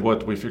eventually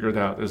what we figured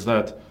out is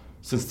that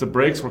since the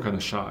brakes were kind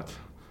of shot,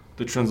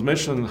 the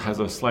transmission has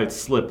a slight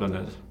slip in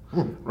it,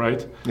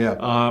 right? Yeah.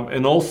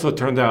 And also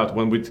turned out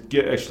when we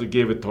actually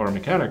gave it to our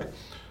mechanic,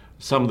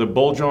 some of the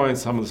ball joints,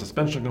 some of the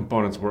suspension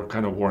components were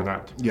kind of worn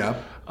out. Yeah.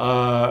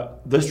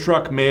 This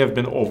truck may have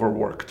been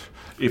overworked.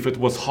 If it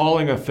was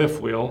hauling a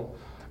fifth wheel,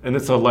 and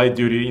it's a light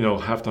duty,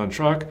 half-ton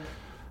truck,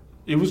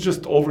 it was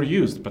just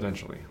overused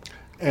potentially.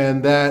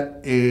 And that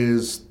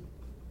is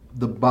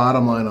the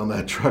bottom line on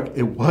that truck.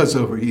 It was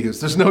overused.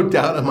 There's no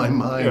doubt in my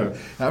mind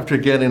after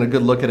getting a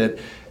good look at it.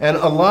 And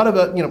a lot of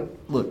it,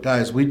 look,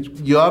 guys,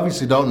 you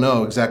obviously don't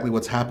know exactly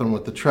what's happened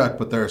with the truck,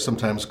 but there are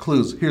sometimes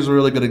clues. Here's a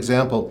really good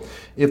example.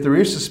 If the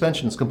rear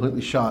suspension is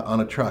completely shot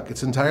on a truck,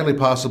 it's entirely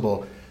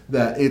possible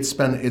that it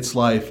spent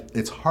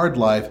its hard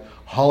life,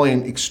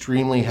 hauling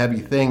extremely heavy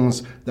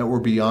things that were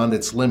beyond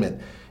its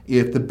limit.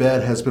 If the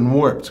bed has been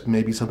warped,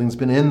 maybe something's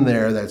been in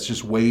there that's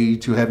just way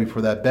too heavy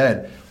for that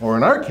bed. Or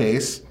in our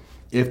case,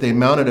 if they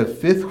mounted a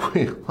fifth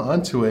wheel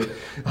onto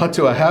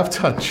a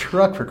half-ton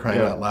truck, for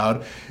crying out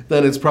loud,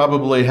 then it's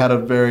probably had a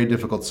very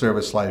difficult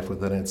service life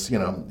within its,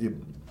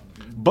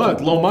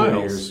 But low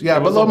miles. Yeah,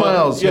 but low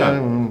miles.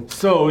 Yeah.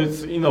 So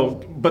it's,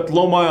 but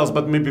low miles,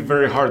 but maybe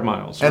very hard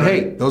miles. And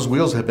right? hey, those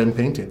wheels have been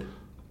painted.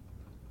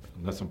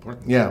 That's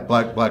important. Yeah,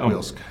 black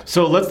wheels.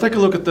 So let's take a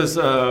look at this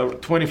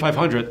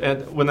 2500.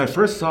 And when I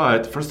first saw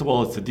it, first of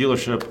all, it's a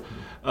dealership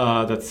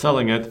that's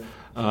selling it.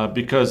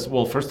 Because,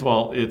 first of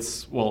all,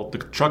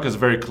 the truck is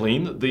very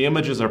clean. The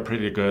images are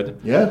pretty good.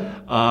 Yeah.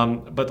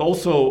 But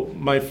also,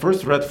 my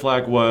first red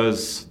flag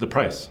was the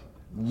price.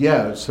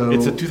 Yeah, so...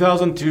 It's a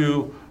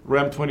 2002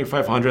 Ram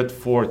 2500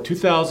 for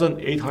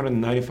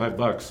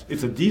 $2,895.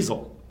 It's a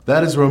diesel.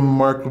 That is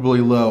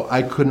remarkably low.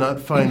 I could not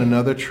find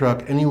another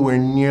truck anywhere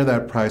near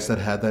that price that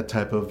had that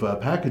type of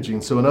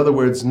packaging. So in other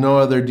words, no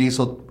other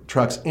diesel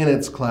trucks in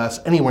its class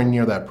anywhere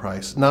near that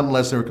price, not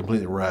unless they were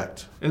completely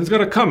wrecked. And it's got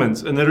a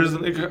Cummins, and there is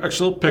an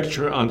actual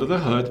picture under the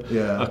hood,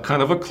 a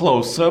kind of a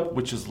close-up,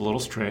 which is a little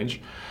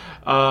strange.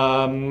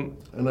 And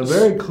a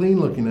very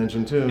clean-looking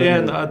engine, too.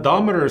 And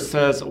odometer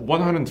says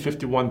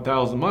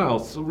 151,000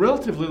 miles, so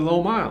relatively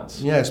low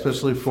miles. Yeah,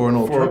 especially for an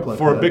old truck like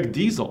that. For a big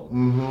diesel.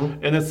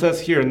 Mm-hmm. And it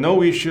says here,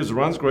 no issues,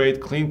 runs great,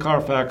 clean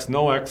Carfax,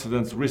 no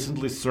accidents,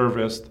 recently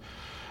serviced.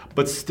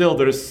 But still,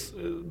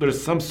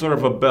 there's some sort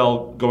of a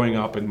bell going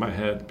up in my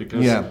head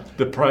because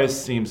the price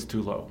seems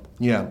too low.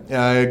 Yeah,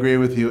 I agree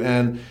with you.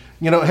 And,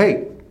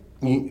 hey,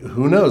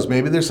 who knows?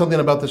 Maybe there's something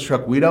about this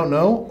truck we don't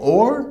know,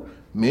 or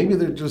maybe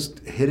they're just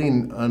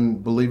hitting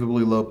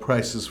unbelievably low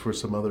prices for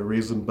some other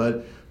reason.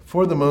 But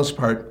for the most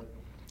part,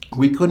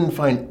 we couldn't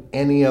find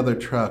any other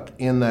truck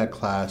in that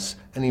class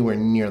anywhere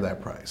near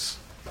that price.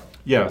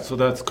 Yeah, so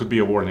that could be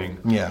a warning.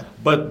 Yeah.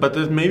 But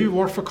it may be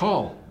worth a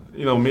call.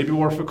 Maybe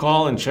worth a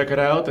call and check it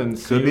out and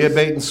see. Could be a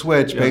bait and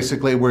switch,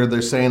 basically, where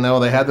they're saying, "Oh,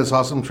 they had this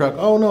awesome truck.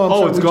 Oh no, I'm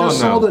sorry, it's we gone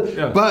just now. sold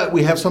it, but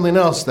we have something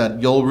else that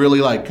you'll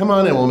really like. Come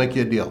on in, we'll make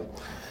you a deal."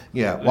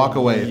 Yeah, walk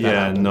away. If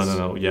that happens.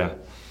 No. Yeah.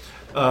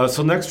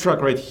 So next truck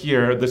right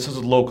here. This is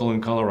local in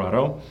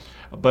Colorado,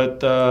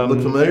 but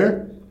look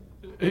familiar?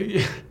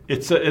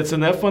 It's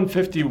an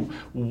F-150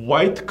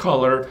 white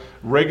color,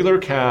 regular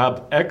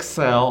cab,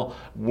 XL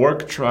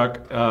work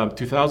truck.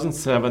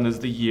 2007 is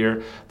the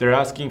year. They're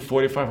asking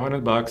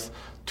 $4,500,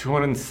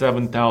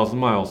 207,000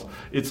 miles.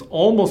 It's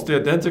almost the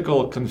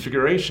identical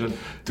configuration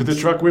to the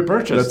truck we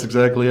purchased. That's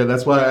exactly it.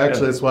 That's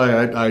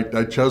why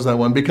I chose that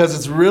one, because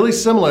it's really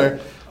similar,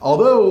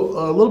 although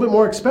a little bit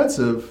more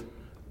expensive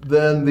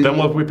than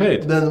what we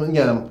paid.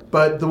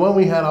 But the one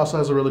we had also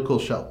has a really cool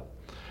shell.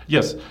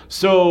 Yes.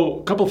 So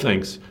a couple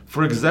things.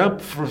 For example,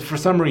 for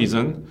some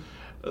reason,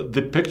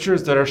 the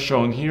pictures that are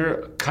shown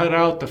here cut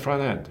out the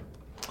front end.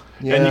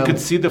 Yeah. And you can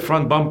see the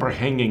front bumper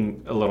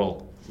hanging a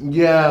little.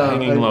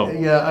 Hanging low.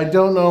 I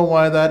don't know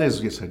why that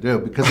is. Yes, I do,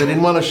 because they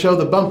didn't want to show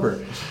the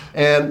bumper.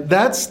 And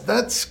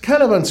that's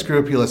kind of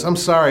unscrupulous. I'm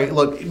sorry.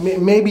 Look,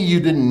 maybe you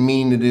didn't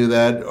mean to do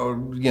that,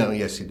 or,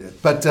 yes, you did.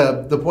 But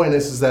the point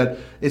is that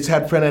it's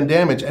had front end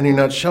damage, and you're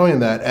not showing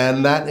that.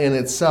 And that in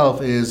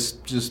itself is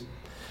just,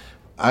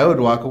 I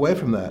would walk away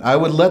from that. I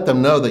would let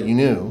them know that you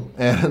knew,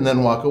 and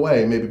then walk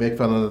away, maybe make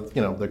fun of,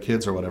 their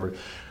kids or whatever.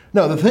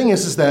 No, the thing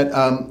is that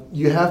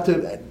you have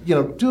to,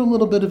 do a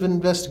little bit of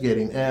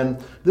investigating.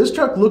 And this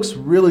truck looks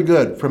really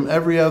good from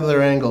every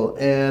other angle.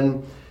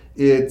 And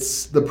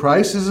the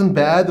price isn't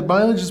bad. The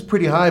mileage is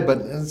pretty high, but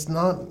it's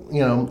not,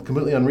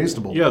 completely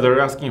unreasonable. Yeah,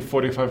 they're asking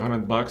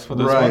 $4,500 for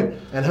this one. Right.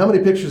 And how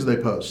many pictures do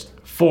they post?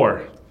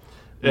 4.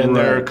 And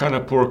they're kind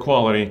of poor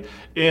quality.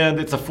 And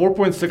it's a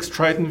 4.6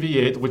 Triton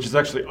V8, which is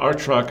actually our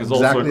truck, is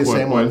exactly also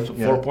equipped with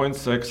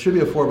 4.6. Should be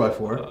a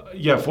 4x4.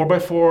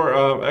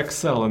 4x4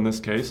 XL in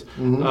this case.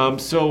 Mm-hmm.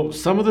 So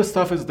some of the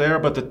stuff is there,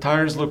 but the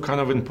tires look kind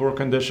of in poor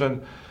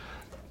condition.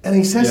 And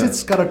he says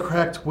it's got a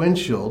cracked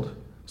windshield.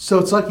 So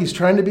it's like he's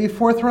trying to be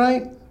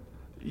forthright?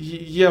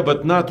 Yeah,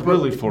 but not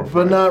really forthright.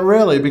 But not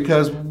really,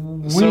 because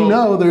we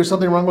know there's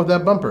something wrong with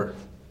that bumper.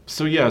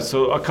 So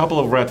a couple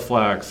of red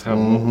flags have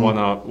one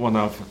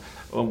off.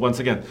 Once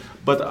again,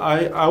 but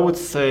I would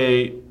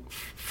say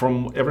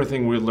from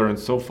everything we learned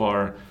so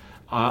far,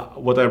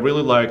 what I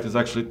really liked is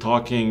actually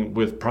talking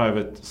with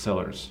private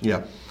sellers.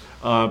 Yeah.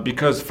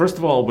 Because first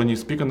of all, when you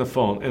speak on the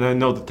phone, and I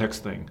know the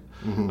text thing,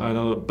 I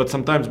know, but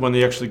sometimes when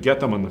you actually get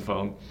them on the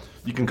phone,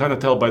 you can kind of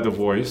tell by the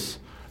voice.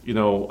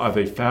 Are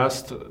they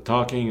fast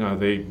talking? Are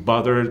they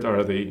bothered?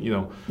 Are they,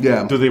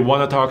 do they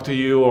want to talk to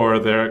you, or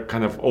they're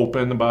kind of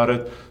open about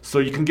it? So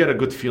you can get a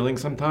good feeling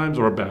sometimes,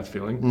 or a bad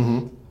feeling.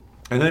 Mm-hmm.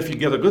 And then if you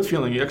get a good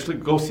feeling, you actually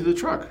go see the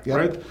truck,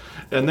 right?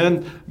 And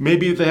then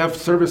maybe they have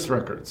service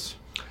records.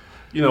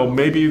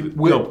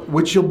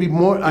 Which you'll be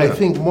more. Yeah. I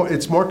think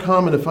it's more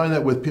common to find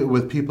that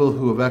with people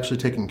who have actually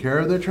taken care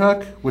of their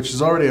truck, which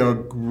is already a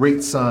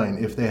great sign.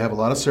 If they have a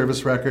lot of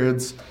service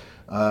records,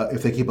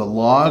 if they keep a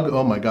log,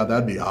 oh my God,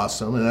 that'd be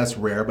awesome. And that's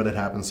rare, but it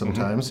happens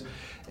sometimes.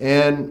 Mm-hmm.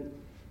 And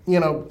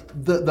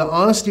the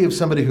honesty of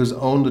somebody who's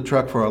owned a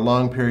truck for a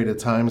long period of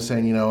time,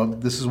 saying,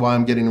 this is why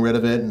I'm getting rid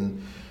of it,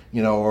 and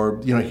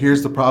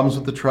here's the problems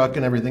with the truck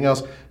and everything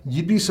else.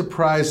 You'd be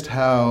surprised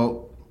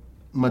how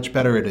much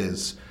better it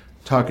is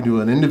talking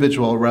to an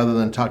individual rather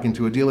than talking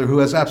to a dealer who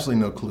has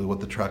absolutely no clue what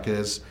the truck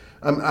is.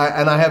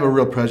 I have a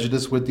real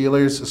prejudice with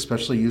dealers,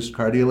 especially used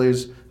car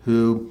dealers,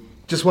 who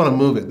just want to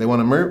move it. They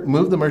want to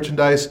move the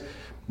merchandise,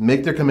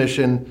 make their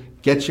commission,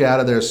 get you out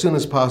of there as soon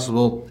as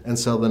possible, and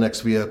sell the next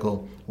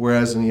vehicle.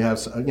 Whereas when you have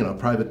a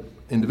private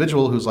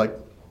individual who's like,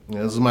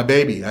 this is my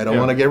baby. I don't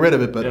want to get rid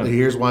of it, but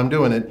here's why I'm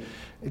doing it.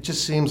 It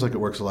just seems like it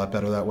works a lot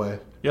better that way.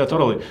 Yeah,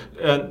 totally.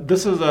 And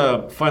this is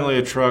finally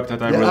a truck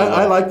that I really like.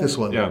 I like this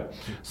one. Yeah.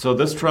 So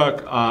this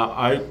truck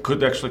I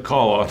could actually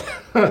call on.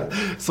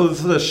 So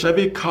this is a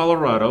Chevy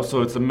Colorado,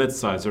 so it's a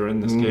midsizer in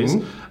this case.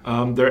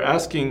 They're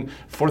asking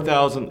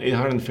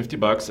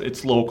 $4,850.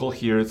 It's local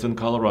here. It's in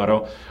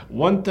Colorado.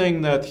 One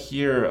thing that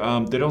here,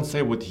 they don't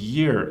say what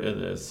year it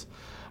is,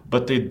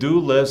 but they do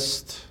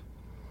list...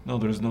 No,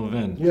 there's no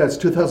VIN. Yeah, it's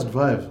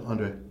 2005,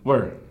 Andre.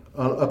 Where?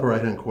 On upper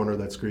right-hand corner of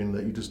that screen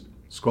that you just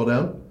scroll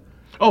down.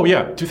 Oh,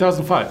 yeah,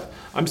 2005.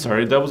 I'm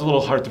sorry, that was a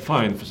little hard to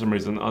find for some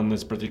reason on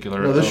this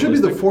particular No, this should be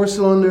the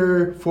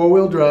 4-cylinder,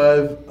 4-wheel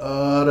drive,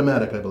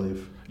 automatic, I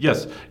believe.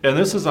 Yes, and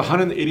this is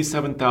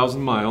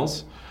 187,000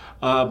 miles,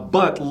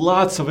 but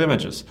lots of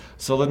images.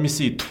 So let me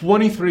see,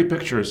 23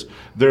 pictures.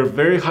 They're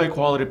very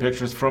high-quality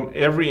pictures from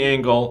every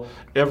angle,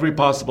 every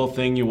possible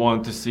thing you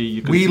want to see.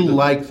 You can We see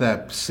like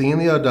that, seeing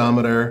the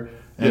odometer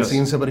and Yes.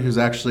 seeing somebody who's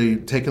actually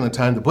taken the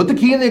time to put the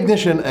key in the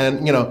ignition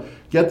and,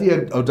 get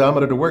the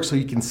odometer to work so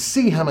you can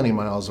see how many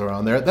miles are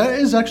on there. That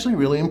is actually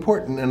really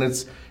important, and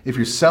if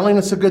you're selling,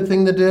 it's a good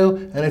thing to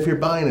do, and if you're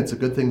buying, it's a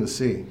good thing to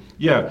see.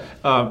 Yeah,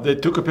 they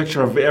took a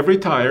picture of every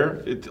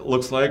tire. It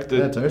looks like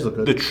Tires look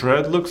good. the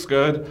tread looks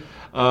good.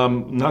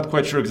 Not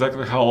quite sure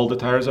exactly how old the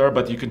tires are,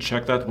 but you can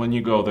check that when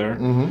you go there.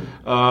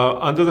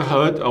 Under the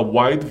hood, a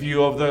wide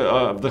view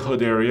of the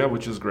hood area,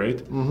 which is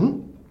great.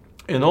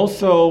 And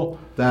also...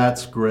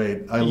 That's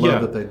great. I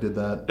love that they did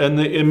that. And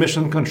the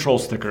emission control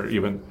sticker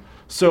even.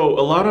 So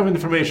a lot of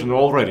information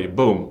already,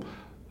 boom.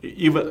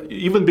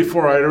 Even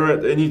before I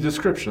read any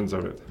descriptions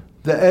of it.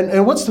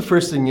 And what's the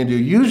first thing you do?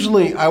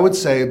 Usually, I would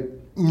say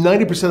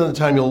 90% of the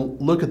time you'll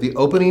look at the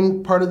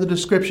opening part of the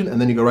description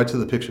and then you go right to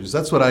the pictures.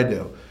 That's what I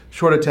do.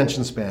 Short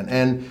attention span.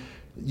 And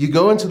you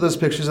go into those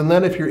pictures, and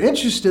then if you're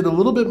interested a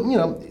little bit,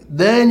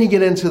 then you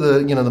get into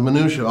the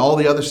minutia, all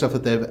the other stuff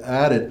that they've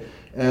added.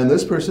 And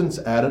this person's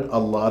added a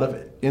lot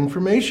of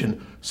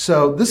information.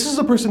 So this is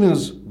a person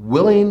who's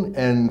willing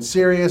and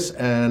serious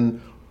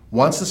and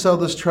wants to sell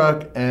this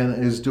truck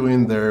and is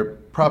doing their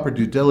proper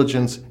due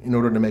diligence in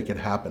order to make it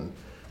happen.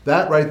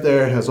 That right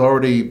there has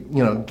already,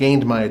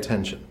 gained my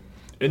attention.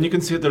 And you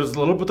can see there's a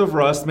little bit of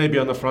rust maybe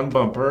on the front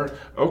bumper.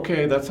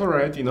 Okay, that's all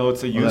right.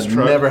 It's a used That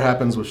truck. never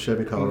happens with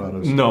Chevy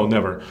Colorados. No,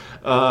 never.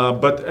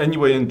 But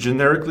anyway, and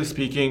generically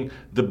speaking,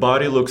 the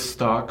body looks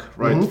stock,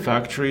 right?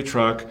 Factory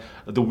truck.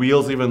 The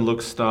wheels even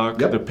look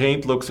stock. Yep. The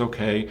paint looks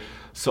okay.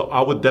 So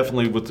I would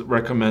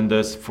recommend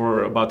this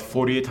for about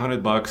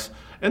 $4,800,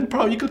 and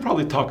you could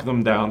probably talk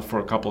them down for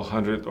a couple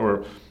hundred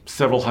or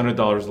several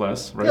 $100s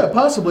less, right? Yeah,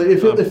 possibly.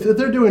 If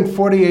they're doing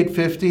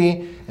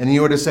 $4,850 and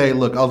you were to say,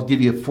 look, I'll give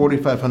you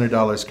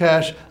 $4,500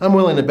 cash, I'm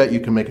willing to bet you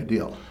can make a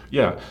deal.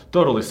 Yeah,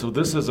 totally. So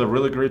this is a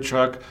really great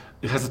truck.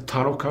 It has a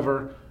tonneau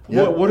cover.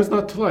 Yeah. What is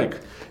not to like?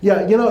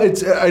 Yeah,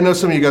 it's. I know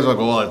some of you guys are like,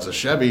 well, it's a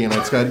Chevy, and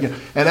it's got.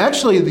 And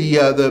actually, the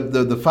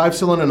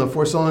 5-cylinder and the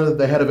 4-cylinder that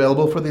they had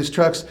available for these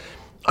trucks,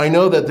 I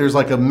know that there's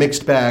like a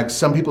mixed bag.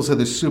 Some people say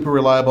they're super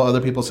reliable. Other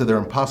people say they're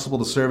impossible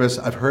to service.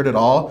 I've heard it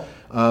all.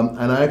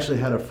 And I actually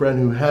had a friend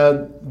who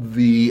had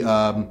the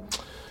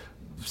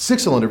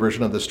 6-cylinder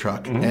version of this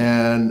truck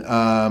and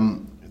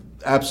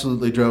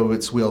absolutely drove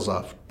its wheels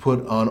off.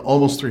 Put on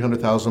almost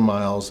 300,000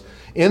 miles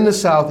in the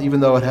South, even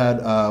though it had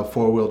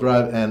 4-wheel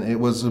drive, and it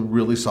was a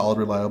really solid,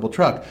 reliable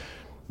truck,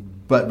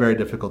 but very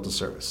difficult to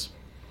service.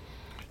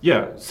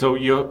 Yeah, so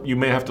you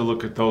may have to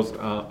look at those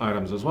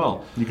items as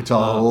well. You can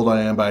tell how old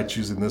I am by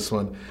choosing this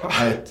one.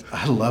 I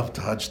love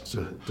Dodge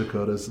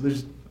Dakotas.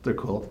 They're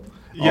cool.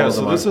 Yeah,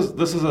 so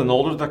this is an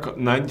older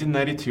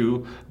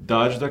 1992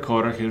 Dodge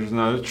Dakota. Here's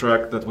another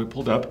truck that we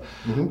pulled up.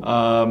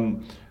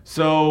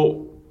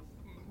 So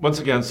once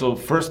again,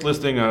 first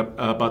listing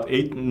about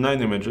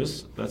 8-9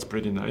 images. That's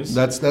pretty nice.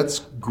 That's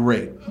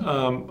great.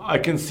 I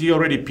can see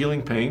already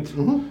peeling paint,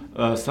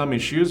 some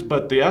issues,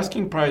 but the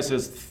asking price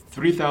is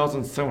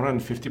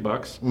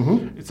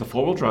 $3,750. It's a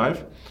 4-wheel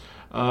drive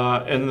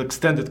and an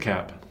extended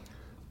cab.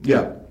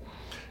 Yeah.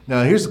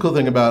 Now, here's the cool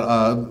thing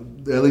about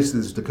at least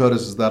these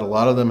Dakotas is that a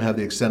lot of them have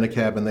the extended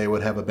cab and they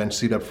would have a bench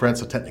seat up front.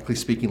 So technically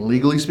speaking,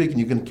 legally speaking,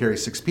 you can carry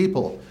 6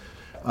 people,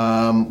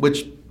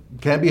 which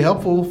can be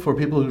helpful for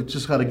people who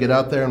just got to get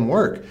out there and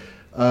work.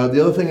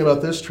 The other thing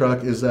about this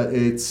truck is that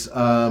it's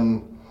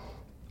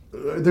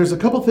there's a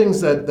couple things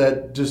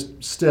that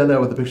just stand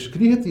out with the pictures. Could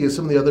you hit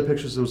some of the other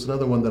pictures? There was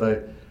another one that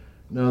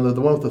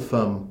the one with the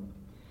thumb.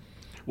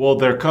 Well,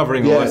 they're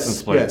covering the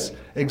license plate. Yes,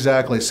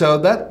 exactly. So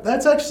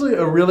that's actually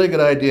a really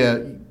good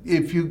idea.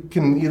 If you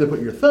can either put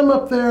your thumb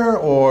up there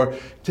or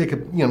take a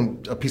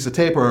piece of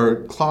tape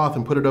or cloth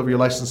and put it over your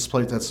license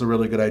plate, that's a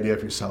really good idea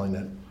if you're selling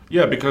it.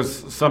 Yeah,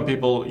 because some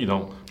people, may use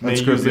the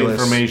Unscrupulous.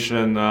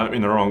 information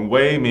in the wrong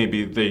way.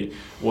 Maybe they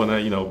want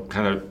to,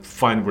 kind of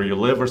find where you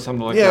live or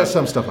something like that. Yeah,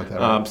 some stuff like that.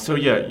 Right? So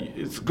yeah,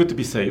 it's good to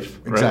be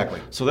safe. Right?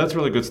 Exactly. So that's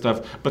really good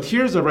stuff. But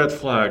here's a red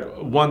flag,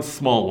 one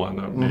small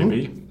one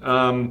maybe.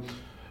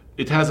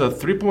 It has a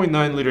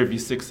 3.9 liter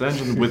V6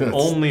 engine with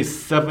only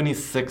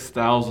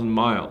 76,000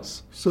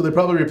 miles. So they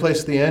probably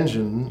replaced the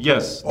engine.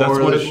 Yes, that's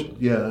what it.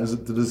 Yeah,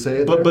 did it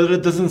say it? But there?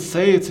 it doesn't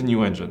say it's a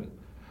new engine.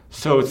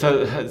 So it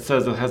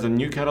says it has a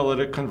new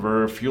catalytic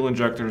converter, fuel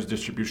injectors,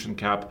 distribution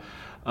cap,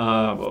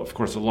 of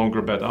course, a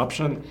longer bed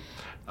option.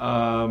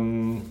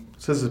 It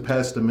says it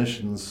passed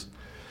emissions.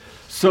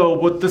 So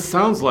what this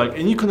sounds like,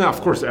 and you can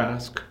of course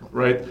ask,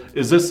 right?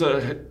 Is this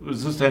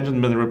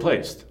engine been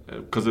replaced?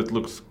 Because it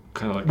looks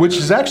kind of like Which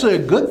is actually a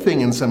good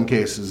thing in some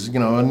cases. You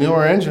know, a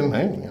newer engine,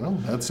 hey, you know,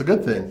 that's a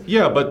good thing.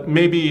 Yeah, but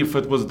maybe if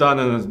it was done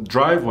in a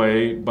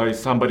driveway by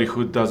somebody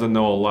who doesn't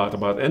know a lot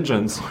about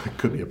engines, It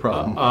could be a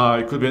problem.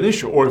 it could be an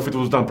issue. Or if it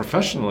was done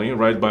professionally,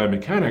 right, by a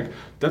mechanic,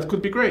 that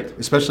could be great.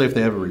 Especially if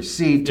they have a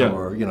receipt Yeah.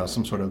 or, you know,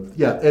 some sort of,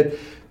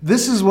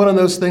 this is one of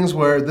those things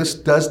where this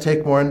does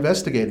take more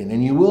investigating,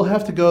 and you will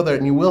have to go there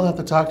and you will have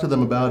to talk to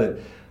them about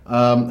it.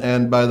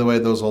 And by the way,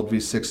 those old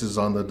V6s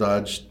on the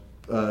Dodge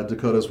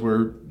Dakotas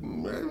they're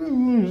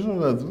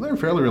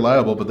fairly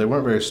reliable, but they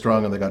weren't very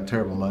strong and they got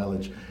terrible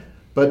mileage.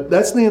 But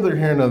that's neither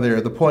here nor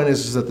there. The point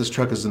is that this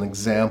truck is an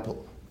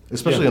example,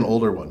 especially an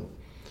older one.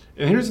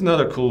 And here's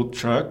another cool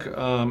truck.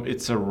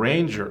 It's a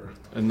Ranger,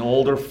 an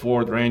older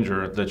Ford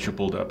Ranger that you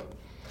pulled up.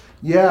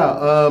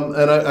 Yeah,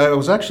 and I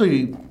was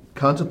actually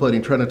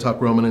contemplating trying to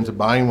talk Roman into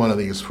buying one of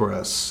these for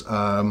us,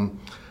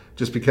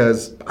 just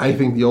because I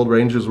think the old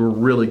Rangers were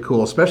really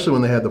cool, especially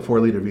when they had the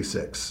 4-liter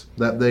V6.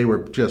 That they were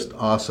just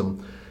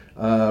awesome.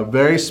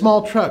 Very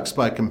small trucks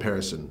by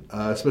comparison,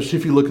 especially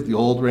if you look at the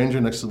old Ranger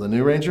next to the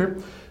new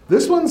Ranger.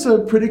 This one's a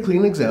pretty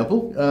clean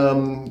example,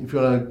 if you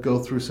want to go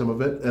through some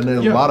of it, and then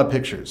a lot of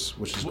pictures,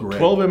 which is great.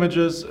 12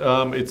 images.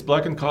 It's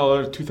black and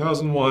color,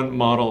 2001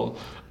 model,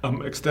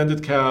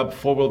 extended cab,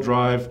 4-wheel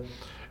drive.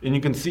 And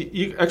you can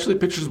see actually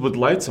pictures with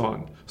lights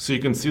on. So you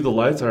can see the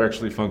lights are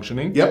actually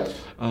functioning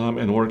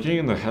and working,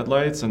 and the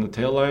headlights and the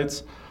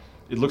taillights.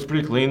 It looks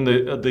pretty clean.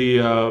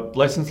 The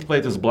license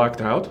plate is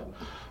blacked out.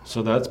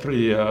 So that's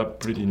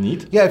pretty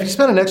neat. Yeah, if you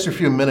spend an extra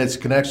few minutes,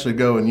 you can actually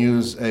go and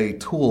use a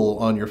tool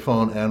on your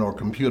phone and or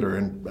computer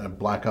and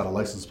black out a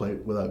license plate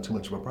without too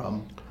much of a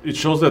problem. It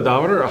shows the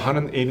odometer,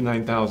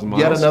 189,000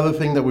 miles. Yet another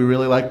thing that we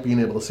really like, being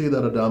able to see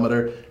that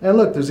odometer. And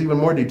look, there's even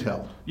more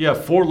detail. Yeah,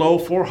 4 low,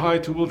 4 high,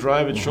 2-wheel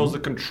drive. It shows the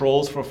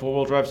controls for a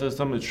 4-wheel drive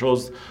system. It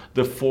shows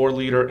the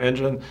 4-liter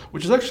engine,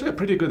 which is actually a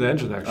pretty good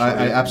engine, actually.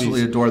 I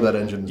absolutely adore that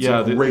engine. It's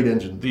a great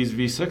engine. These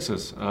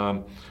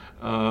V6s.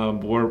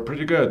 Were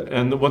pretty good.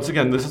 And once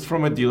again, this is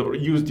from a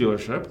used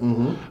dealership,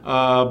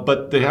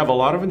 but they have a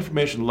lot of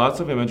information, lots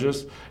of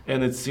images,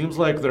 and it seems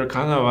like they're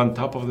kind of on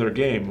top of their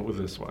game with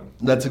this one.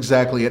 That's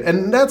exactly it.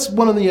 And that's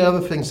one of the other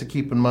things to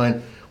keep in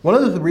mind. One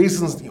of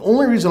the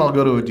only reason I'll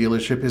go to a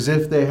dealership is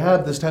if they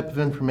have this type of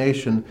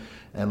information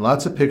and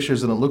lots of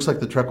pictures and it looks like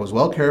the truck was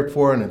well cared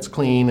for and it's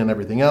clean and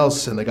everything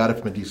else, and they got it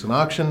from a decent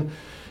auction,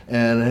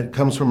 and it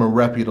comes from a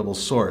reputable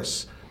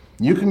source.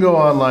 You can go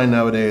online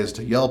nowadays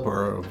to Yelp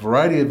or a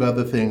variety of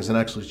other things and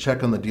actually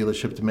check on the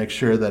dealership to make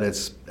sure that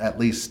it's at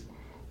least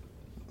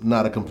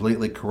not a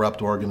completely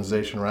corrupt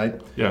organization,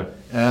 right? Yeah.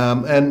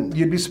 And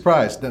you'd be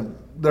surprised.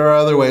 There are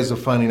other ways of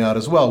finding out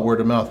as well.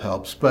 Word of mouth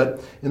helps.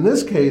 But in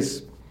this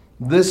case,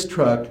 this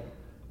truck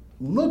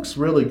looks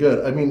really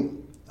good. I mean,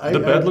 the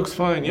bed looks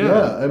fine, yeah.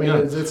 Yeah, I mean,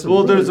 it's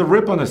there's a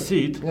rip on the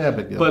seat. Yeah,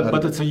 big deal.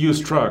 But it's a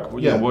used truck.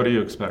 Yeah. What do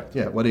you expect?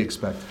 Yeah, what do you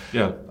expect?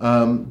 Yeah.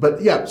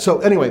 So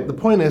anyway, the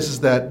point is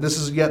that this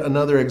is yet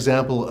another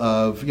example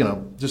of,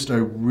 just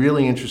a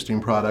really interesting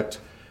product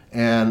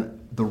and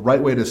the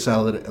right way to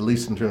sell it, at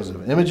least in terms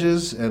of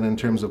images and in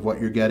terms of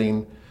what you're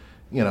getting,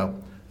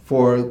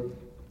 for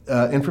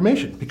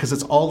information, because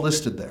it's all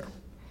listed there.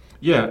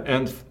 Yeah,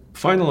 and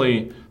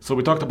finally, so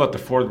we talked about the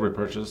Ford we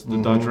purchased, the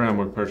Dodge Ram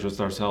we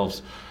purchased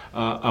ourselves.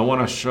 I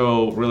want to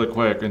show really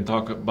quick and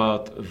talk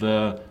about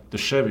the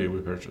Chevy we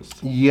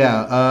purchased.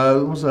 Yeah,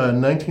 it was a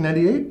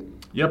 1998?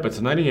 Yep, it's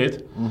a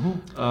 98.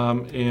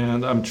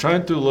 And I'm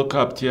trying to look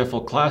up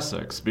TFL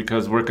Classics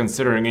because we're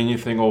considering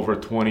anything over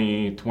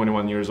 20,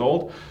 21 years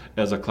old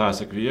as a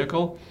classic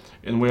vehicle.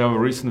 And we have a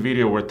recent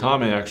video where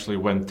Tommy actually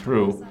went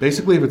through.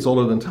 Basically, if it's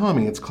older than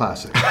Tommy, it's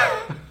classic.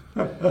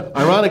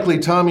 Ironically,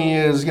 Tommy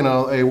is,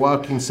 a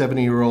walking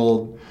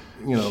 70-year-old,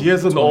 He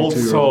has an old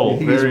soul.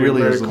 He's very,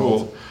 really very is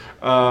cool.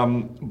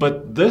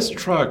 But this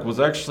truck was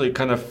actually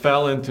kind of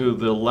fell into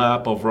the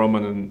lap of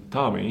Roman and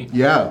Tommy.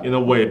 Yeah. In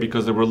a way,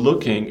 because they were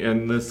looking,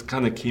 and this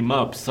kind of came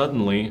up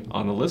suddenly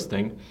on the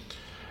listing.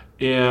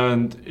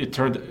 And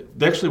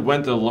they actually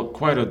went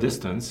quite a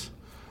distance.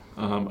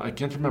 I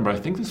can't remember. I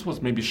think this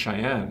was maybe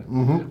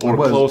Cheyenne or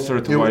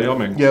closer to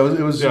Wyoming. Yeah,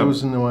 it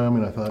was in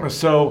Wyoming, I thought.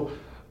 So,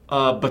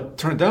 but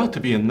turned out to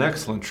be an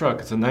excellent truck.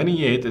 It's a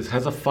 98. It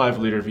has a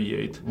 5-liter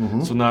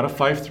V8, so not a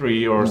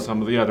 5.3 or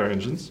some of the other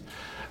engines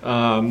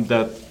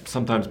that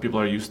sometimes people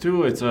are used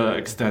to. It's an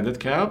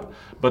extended cab,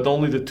 but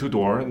only the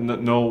 2-door,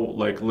 no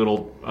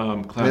little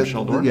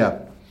clamshell door. Yeah.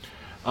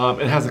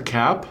 It has a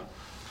cap,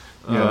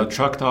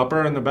 truck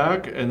topper in the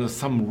back, and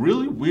some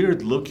really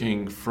weird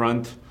looking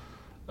front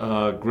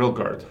grill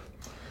guard.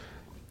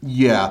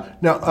 Yeah.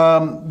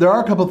 Now, there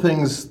are a couple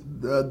things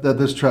that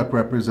this truck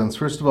represents.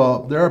 First of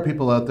all, there are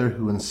people out there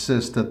who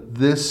insist that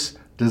this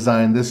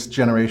design, this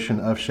generation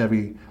of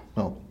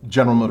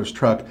General Motors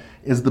truck,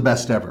 is the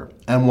best ever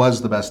and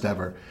was the best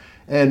ever.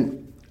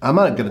 And I'm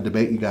not going to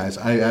debate you guys.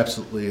 I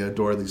absolutely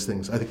adore these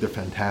things. I think they're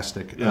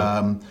fantastic.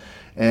 Yeah.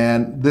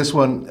 And this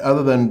one,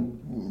 other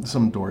than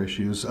some door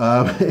issues,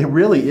 it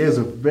really is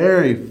a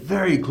very,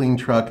 very clean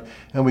truck,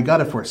 and we got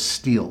it for a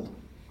steal.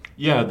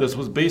 Yeah, this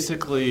was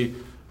basically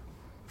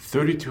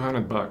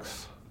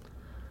 $3,200.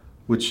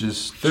 Which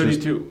is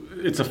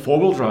 32. It's a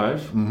four-wheel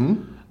drive. Mm-hmm.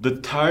 The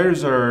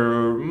tires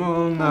are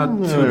not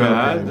too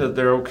bad. Okay.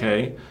 They're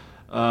okay.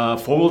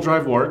 Four-wheel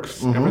drive works.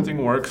 Mm-hmm.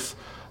 Everything works.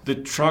 The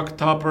truck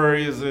topper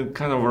is in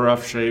kind of a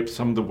rough shape.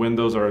 Some of the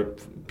windows are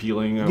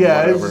peeling.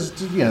 Whatever.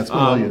 It's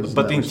well used.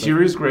 But the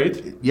interior is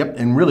great. Yep,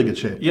 in really good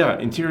shape. Yeah,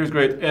 interior is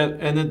great,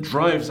 and it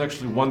drives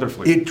actually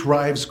wonderfully. It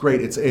drives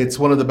great. It's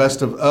one of the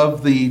best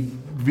of the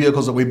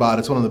vehicles that we bought.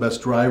 It's one of the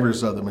best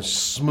drivers of them. It's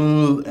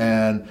smooth,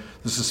 and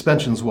the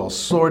suspension's well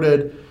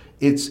sorted.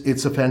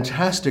 It's a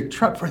fantastic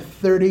truck for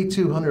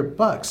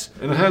 $3,200.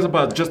 And it has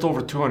about just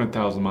over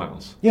 200,000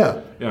 miles.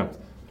 Yeah. Yeah.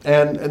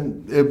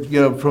 And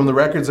from the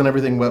records and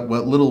everything, what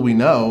little we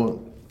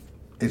know,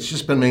 it's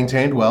just been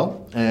maintained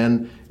well,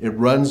 and it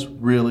runs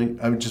really,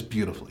 just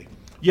beautifully.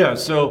 Yeah,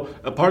 so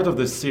a part of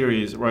this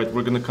series, right,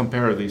 we're going to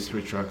compare these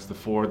three trucks, the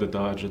Ford, the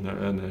Dodge, and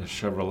the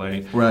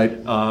Chevrolet. Right.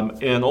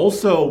 And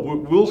also,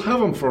 we'll have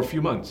them for a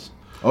few months.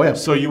 Oh, yeah.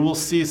 So you will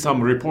see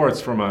some reports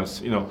from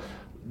us,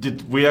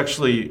 did we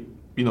actually,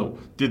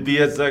 did the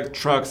exact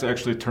trucks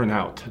actually turn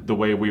out the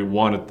way we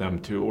wanted them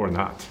to or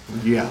not?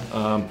 Yeah.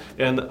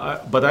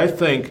 But I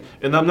think,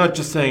 and I'm not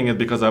just saying it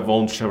because I've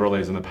owned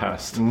Chevrolets in the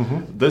past,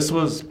 this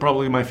was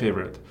probably my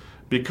favorite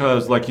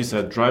because, like you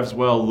said, drives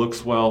well,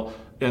 looks well,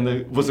 and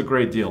it was a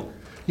great deal.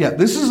 Yeah,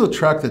 this is a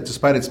truck that,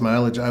 despite its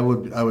mileage, I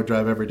would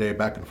drive every day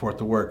back and forth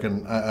to work,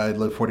 and I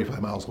live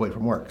 45 miles away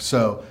from work.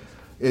 So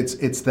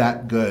it's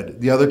that good.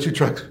 The other two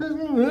trucks,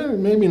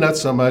 maybe not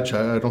so much.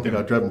 I don't think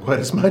I'd drive them quite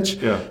as much.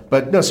 Yeah.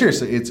 But no,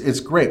 seriously, it's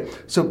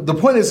great. So the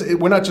point is,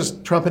 we're not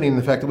just trumpeting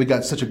the fact that we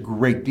got such a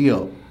great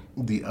deal.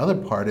 The other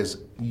part is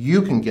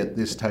you can get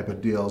this type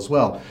of deal as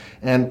well.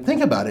 And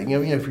think about it.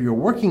 If you're a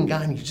working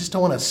guy and you just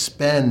don't want to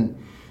spend,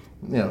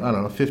 I don't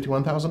know,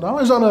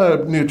 $51,000 on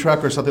a new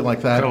truck or something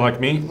like that. Kind of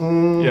like me?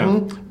 Mm-hmm.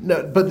 Yeah.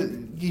 No, but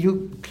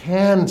you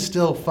can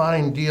still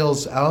find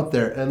deals out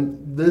there,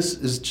 and this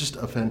is just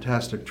a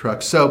fantastic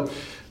truck. So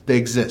they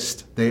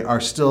exist. They are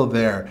still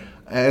there.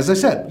 As I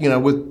said,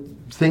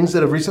 with things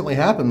that have recently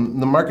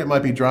happened, the market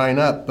might be drying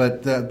up,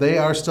 but they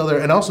are still there.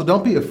 And also,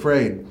 don't be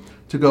afraid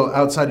to go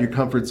outside your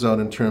comfort zone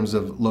in terms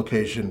of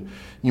location.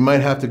 You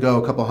might have to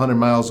go a couple hundred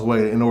miles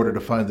away in order to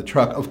find the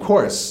truck. Of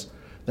course,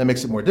 that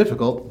makes it more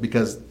difficult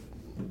because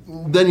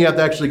then you have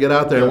to actually get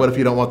out there. Yeah. And what if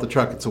you don't want the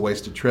truck? It's a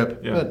wasted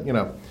trip. Yeah.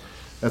 But,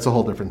 that's a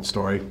whole different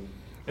story.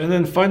 And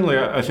then finally,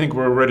 I think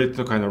we're ready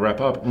to kind of wrap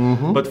up.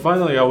 Mm-hmm. But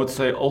finally, I would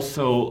say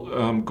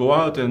also go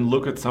out and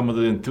look at some of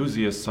the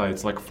enthusiast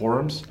sites like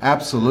forums.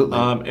 Absolutely.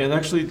 And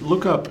actually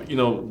look up,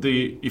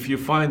 if you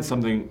find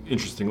something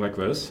interesting like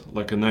this,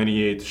 like a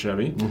 98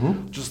 Chevy,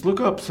 just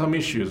look up some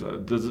issues.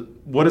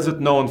 What is it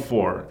known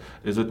for?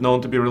 Is it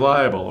known to be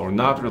reliable or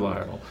not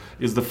reliable?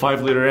 Is the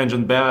 5-liter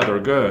engine bad or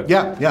good?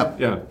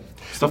 Yeah.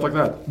 Stuff like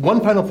that.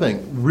 One final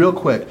thing, real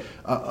quick.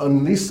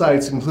 On these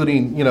sites,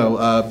 including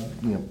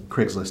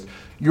Craigslist,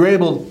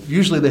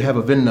 usually they have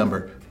a VIN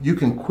number. You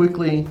can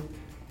quickly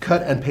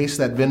cut and paste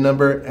that VIN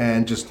number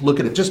and just look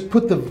at it. Just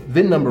put the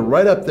VIN number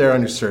right up there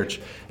on your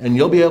search, and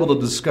you'll be able to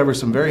discover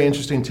some very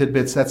interesting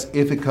tidbits. That's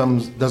if it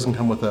doesn't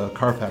come with a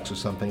Carfax or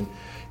something.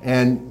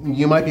 And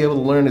you might be able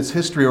to learn its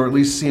history, or at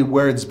least see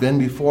where it's been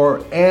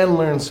before, and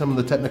learn some of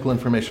the technical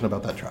information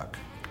about that truck.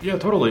 Yeah,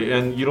 totally.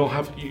 And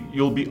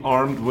you'll be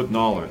armed with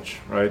knowledge,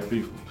 right?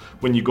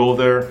 When you go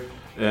there,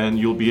 and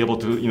you'll be able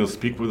to,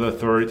 speak with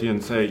authority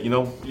and say, you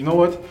know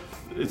what,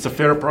 it's a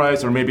fair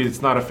price, or maybe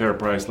it's not a fair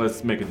price.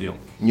 Let's make a deal.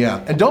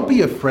 Yeah, and don't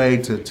be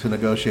afraid to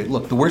negotiate.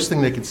 Look, the worst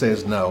thing they could say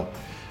is no.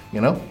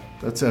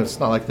 It's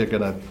not like they're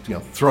gonna,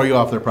 throw you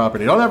off their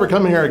property. Don't ever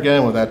come here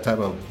again with that type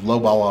of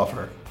lowball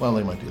offer. Well,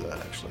 they might do that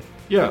actually.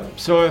 Yeah,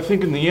 so I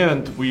think in the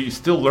end we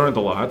still learned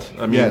a lot.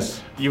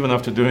 Yes. Even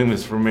after doing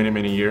this for many,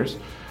 many years.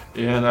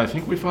 And I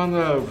think we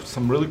found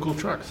some really cool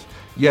trucks.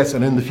 Yes,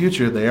 and in the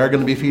future, they are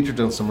going to be featured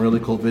on some really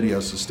cool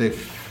videos, so stay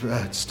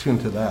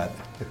tuned to that.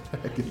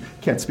 I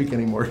can't speak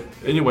anymore.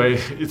 Anyway,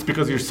 it's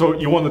because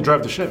you want to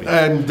drive the Chevy.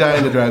 I'm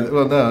dying to drive it.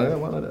 Well, no, I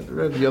want to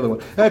drive the other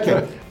one.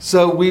 Okay,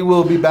 so we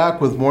will be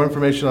back with more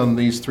information on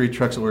these three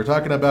trucks that we're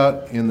talking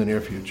about in the near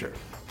future.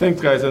 Thanks,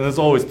 guys. And as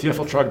always,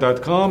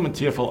 TFLtruck.com and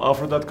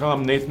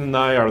TFLoffer.com. Nathan and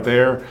I are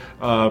there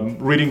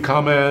reading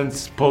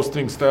comments,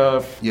 posting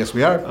stuff. Yes,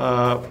 we are.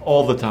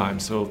 All the time.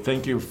 So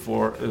thank you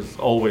as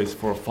always,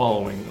 for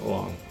following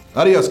along.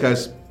 Adios,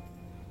 guys.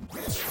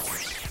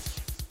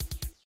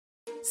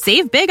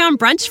 Save big on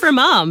brunch for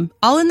mom,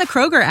 all in the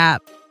Kroger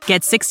app.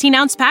 Get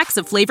 16-ounce packs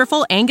of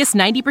flavorful Angus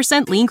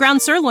 90% lean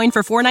ground sirloin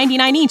for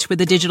 $4.99 each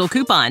with a digital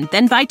coupon.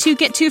 Then buy 2,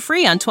 get 2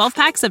 free on 12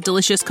 packs of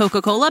delicious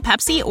Coca-Cola,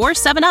 Pepsi, or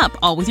 7-Up,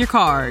 all with your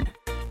card.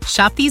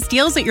 Shop these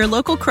deals at your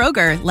local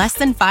Kroger, less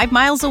than 5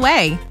 miles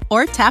away.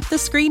 Or tap the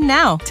screen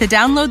now to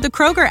download the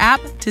Kroger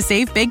app to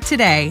save big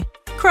today.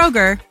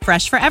 Kroger,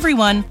 fresh for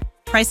everyone.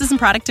 Prices and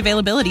product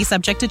availability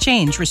subject to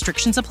change.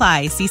 Restrictions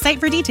apply. See site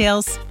for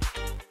details.